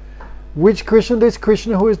 Which Krishna? This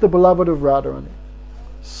Krishna who is the beloved of Radharani.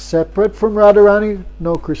 Separate from Radharani,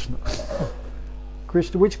 no Krishna.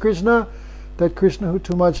 Krishna. Which Krishna? That Krishna who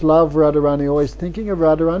too much loved Radharani, always thinking of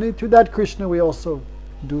Radharani. To that Krishna we also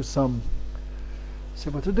do some.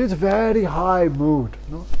 But to this very high mood.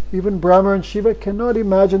 No? Even Brahma and Shiva cannot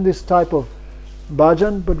imagine this type of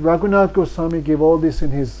bhajan, but Raghunath Goswami gave all this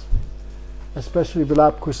in his, especially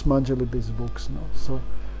Vilap Kusmanjali, these books. No? So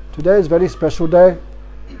today is a very special day.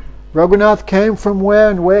 Raghunath came from where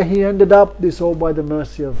and where he ended up, this all by the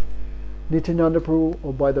mercy of Nityananda Prabhu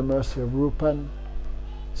or by the mercy of Rupa and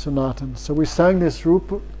Sanatan. So we sang this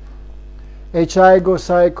Rupa. Echai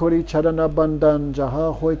Gosai Kori Chadana Bandan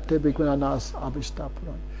Jaha Hoite Bigwananas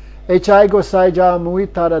Abhishtapuran. Echai Gosai Ja Mui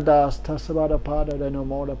Taradas Tasavada Pada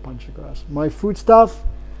Renomoda Panchagras. My foodstuff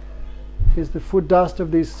is the food dust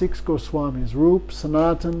of these 6 Goswamis, Rup,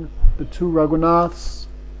 Sanatan, the 2 Raghunaths,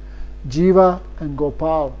 Jiva and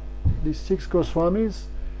Gopal. These 6 Goswamis,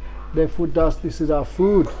 their food dust, this is our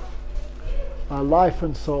food, our life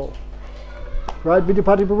and soul. Right,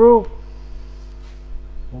 Vidyapati Prabhu?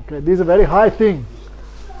 Okay, these are very high things.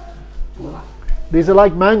 These are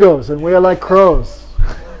like mangoes and we are like crows.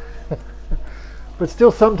 But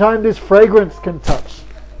still sometimes this fragrance can touch.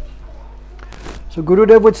 So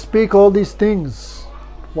Gurudev would speak all these things.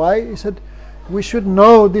 Why? He said, we should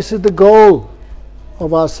know this is the goal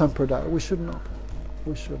of our sampradaya. We should know.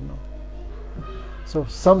 We should know. So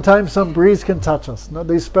sometimes some breeze can touch us. Not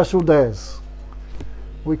these special days.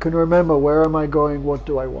 We can remember, where am I going? What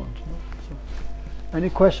do I want? So, any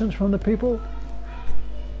questions from the people?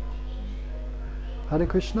 Hare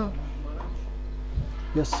Krishna?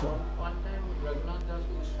 Yes, sir. One time Raghunath Das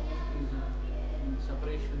Goswami is in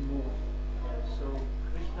separation mode. So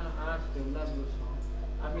Krishna asked Raghunath Goswami,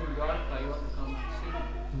 I mean Dwarka, I want to come and see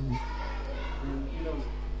you. And, you know,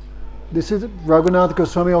 This is Raghunath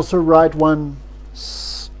Goswami also write one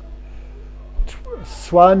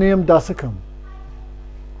Swaniyam Dasakam.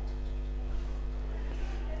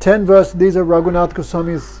 10 verses, these are Raghunath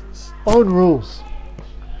Goswami's own rules.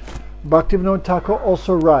 Bhaktivinoda Thakur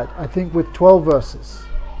also write, I think with 12 verses.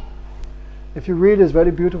 If you read, it's very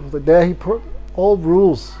beautiful. There he put all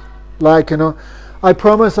rules, like, I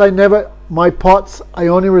promise I never, my pots I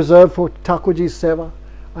only reserve for Thakurji's seva.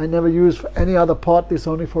 I never use for any other pot, this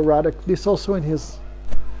only for Radha. This also in his.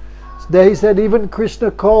 So there he said, even Krishna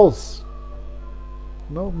calls,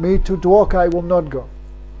 me to Dwarka, I will not go.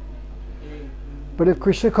 But if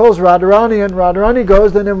Krishna calls Radharani and Radharani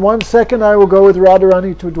goes, then in 1 second I will go with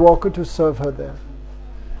Radharani to Dwarka to serve her there.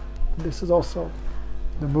 This is also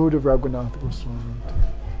the mood of Raghunath Goswami.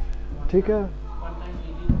 Tika? one time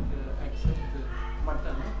he didn't accept the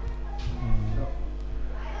mutton. So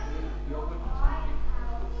yogurt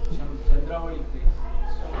some Chandravali place.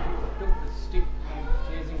 So he took the stick and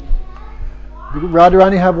chasing it.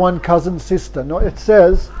 Radharani have one cousin sister. No, it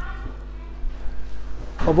says,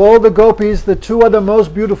 of all the gopis, the 2 are the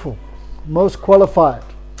most beautiful, most qualified,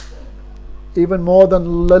 even more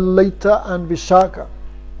than Lalita and Vishaka.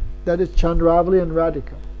 That is Chandravali and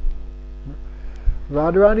Radhika.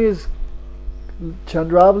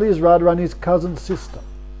 Chandravali is Radharani's cousin sister.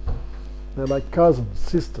 They're like cousins,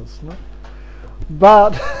 sisters. No?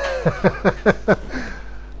 But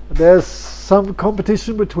there's some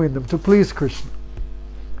competition between them to please Krishna.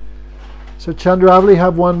 So Chandravali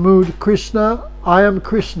have one mood, Krishna, I am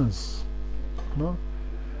Krishna's. No?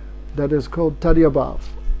 That is called Tadyabhav.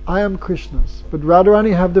 I am Krishna's. But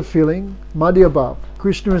Radharani have the feeling, Madhyabhav,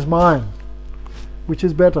 Krishna is mine. Which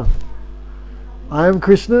is better? I am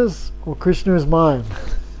Krishna's or Krishna is mine?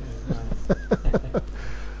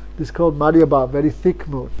 This is called Madhyabhav, very thick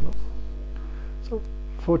mood. No? So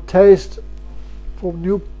for taste, for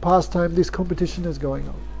new pastime, this competition is going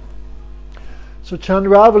on. So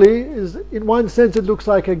Chandravali is, in one sense, it looks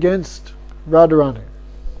like against Radharani.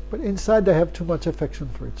 But inside they have too much affection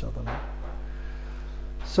for each other. No?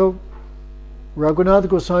 So Raghunath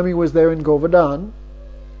Goswami was there in Govardhan.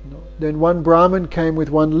 Then one Brahmin came with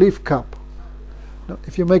one leaf cup.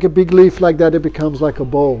 If you make a big leaf like that, it becomes like a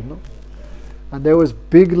bowl. No? And there was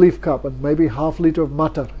big leaf cup and maybe half liter of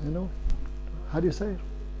matar, you know. How do you say it?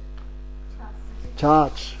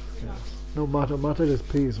 Chach. Yes. No, matar is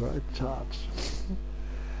peas, right? Chach.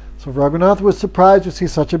 So Raghunath was surprised to see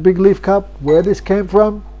such a big leaf cup. Where this came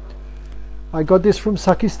from? I got this from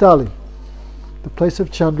Sakistali, the place of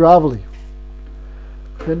Chandravali.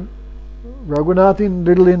 Then Raghunath in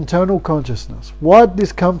little internal consciousness. What?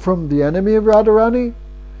 This come from the enemy of Radharani?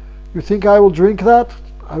 You think I will drink that?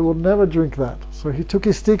 I will never drink that. So he took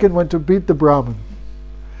his stick and went to beat the Brahmin.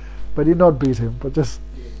 But he did not beat him, but just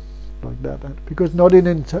like that. Because not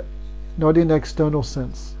in external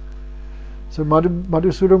sense. So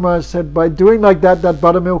Madhusudana Maharaj said, by doing like that, that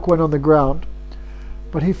buttermilk went on the ground.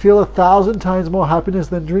 But he feel 1,000 times more happiness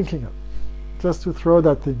than drinking it. Just to throw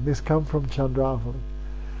that thing. This come from Chandravali.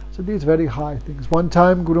 So these very high things. One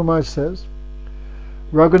time Guru Maharaj says,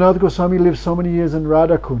 Raghunath Goswami lived so many years in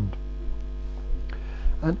Radhakund.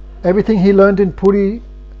 And everything he learned in Puri,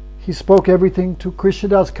 he spoke everything to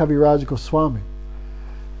Krishnadas Kaviraj Goswami.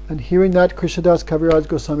 And hearing that, Krishnadas Kaviraj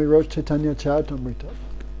Goswami wrote Chaitanya Charitamrita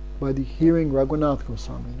by the hearing Raghunath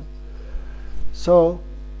Goswami. So,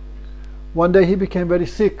 one day he became very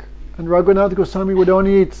sick, and Raghunath Goswami would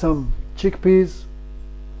only eat some chickpeas.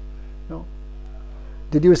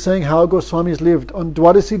 Did you saying how Goswamis lived? On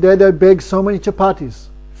Dwadasi day they baked so many chapatis,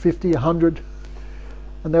 50, 100,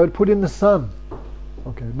 and they would put in the sun.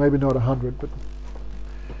 Okay, maybe not 100, but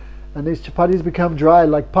and these chapatis become dry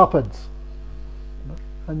like papads.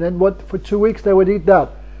 And then what? For 2 weeks they would eat that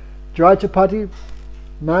dry chapati,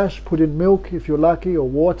 mash, put in milk if you're lucky, or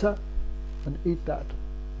water, and eat that.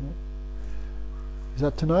 Is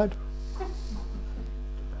that tonight?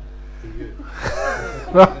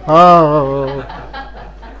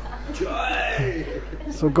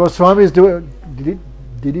 So Goswami is doing.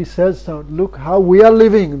 Did he says so? Look how we are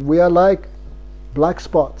living. We are like black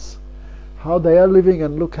spots. How they are living,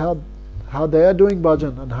 and look how they are doing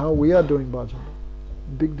bhajan and how we are doing bhajan.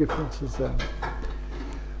 Big differences there.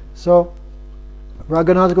 So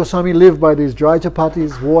Raghunath Goswami lived by these dry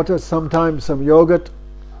chapatis, water, sometimes some yogurt,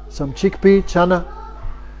 some chickpea, chana.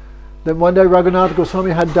 Then one day Raghunath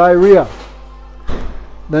Goswami had diarrhea.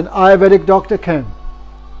 Then Ayurvedic doctor came.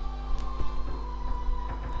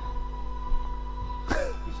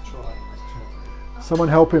 Someone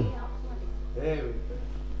help him.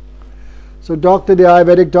 So the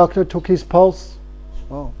Ayurvedic doctor took his pulse.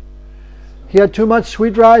 Oh. He had too much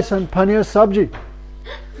sweet rice and paneer sabji.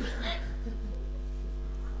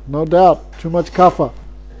 No doubt, too much kapha.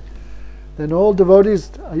 Then all devotees,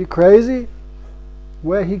 are you crazy?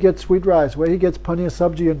 Where he gets sweet rice, where he gets paneer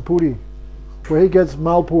sabji and puri, where he gets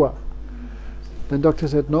malpua. Then doctor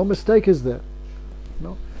said, no mistake is there.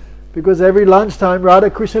 No, because every lunchtime Radha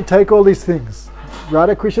Krishna take all these things.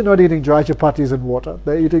 Radha Krishna not eating dry chapatis and water.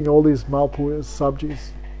 They're eating all these malpuas,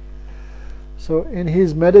 sabjis. So in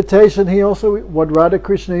his meditation, he also, what Radha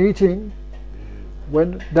Krishna eating,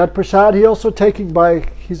 when that prasad he also taking by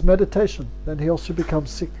his meditation, then he also becomes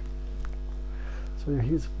sick. So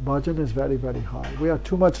his bhajan is very, very high. We are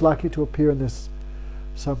too much lucky to appear in this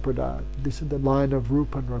sampradaya. This is the line of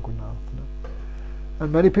Rupa and Raghunath.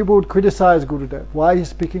 And many people would criticize Gurudev. Why is he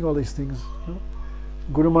speaking all these things?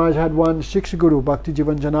 Guru Maharaj had one Shiksha Guru, Bhakti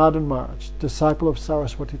Jivan Janardhan Maharaj, disciple of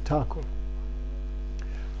Saraswati Thakur.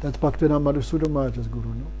 That's Bhaktivinoda Madhusudana Maharaj's Guru.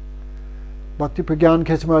 No? Bhakti Pragyan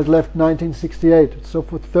Kesi Maharaj left 1968. So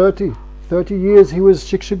for 30 years he was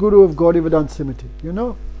Shiksha Guru of Gaudiya Vedanta Samiti. You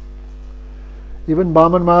know? Even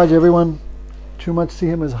Bhaman Maharaj, everyone too much see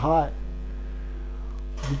him as high.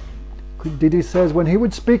 Didi says, when he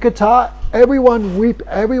would speak a ta, everyone weep,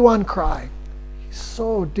 everyone crying. He's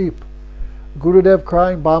so deep. Gurudev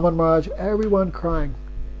crying, Bhaman Maharaj, everyone crying.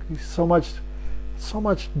 He's so much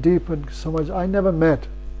deep and so much I never met.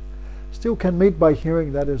 Still can meet by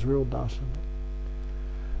hearing. That is real darshan.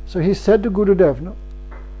 So he said to Gurudev,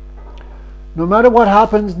 no matter what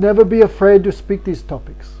happens, never be afraid to speak these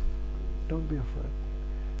topics. Don't be afraid.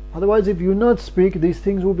 Otherwise, if you not speak, these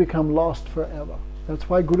things will become lost forever. That's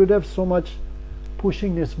why Gurudev is so much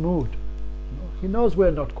pushing this mood. He knows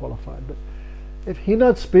we're not qualified, but if he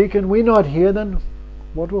not speak and we not hear, then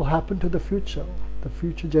what will happen to the future? The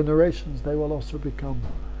future generations, they will also become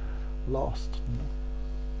lost.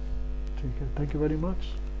 Thank you very much.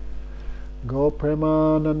 Go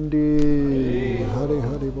Premanandi. Hari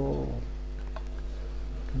Hari Bol.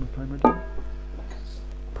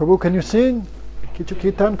 Prabhu, can you sing? Kichu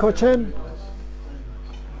Kirtan Kochen?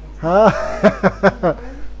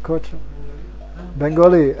 Kochen.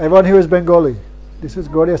 Bengali. Everyone here is Bengali. This is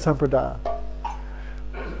Gaudiya Sampradaya.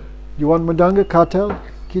 You want Mudanga? Kartel?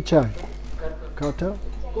 Kichai? Kartel?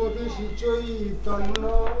 কবে শ্রী চৈতন্য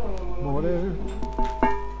মোরে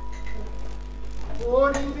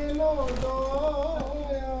করিবেন দয়া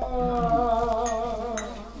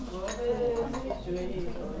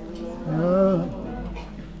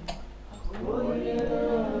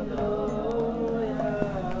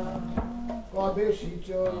কবে শ্রী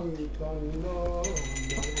চৈতন্য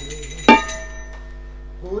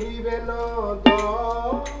করিবেন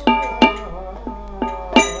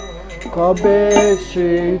কবে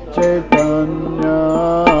শ্রী চৈতন্য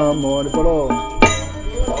মোর বলো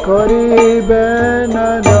করিবেন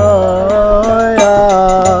দয়া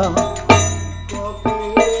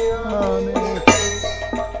আমি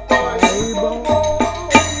পাইব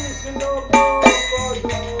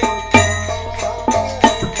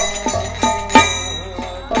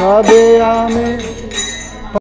কবে আমি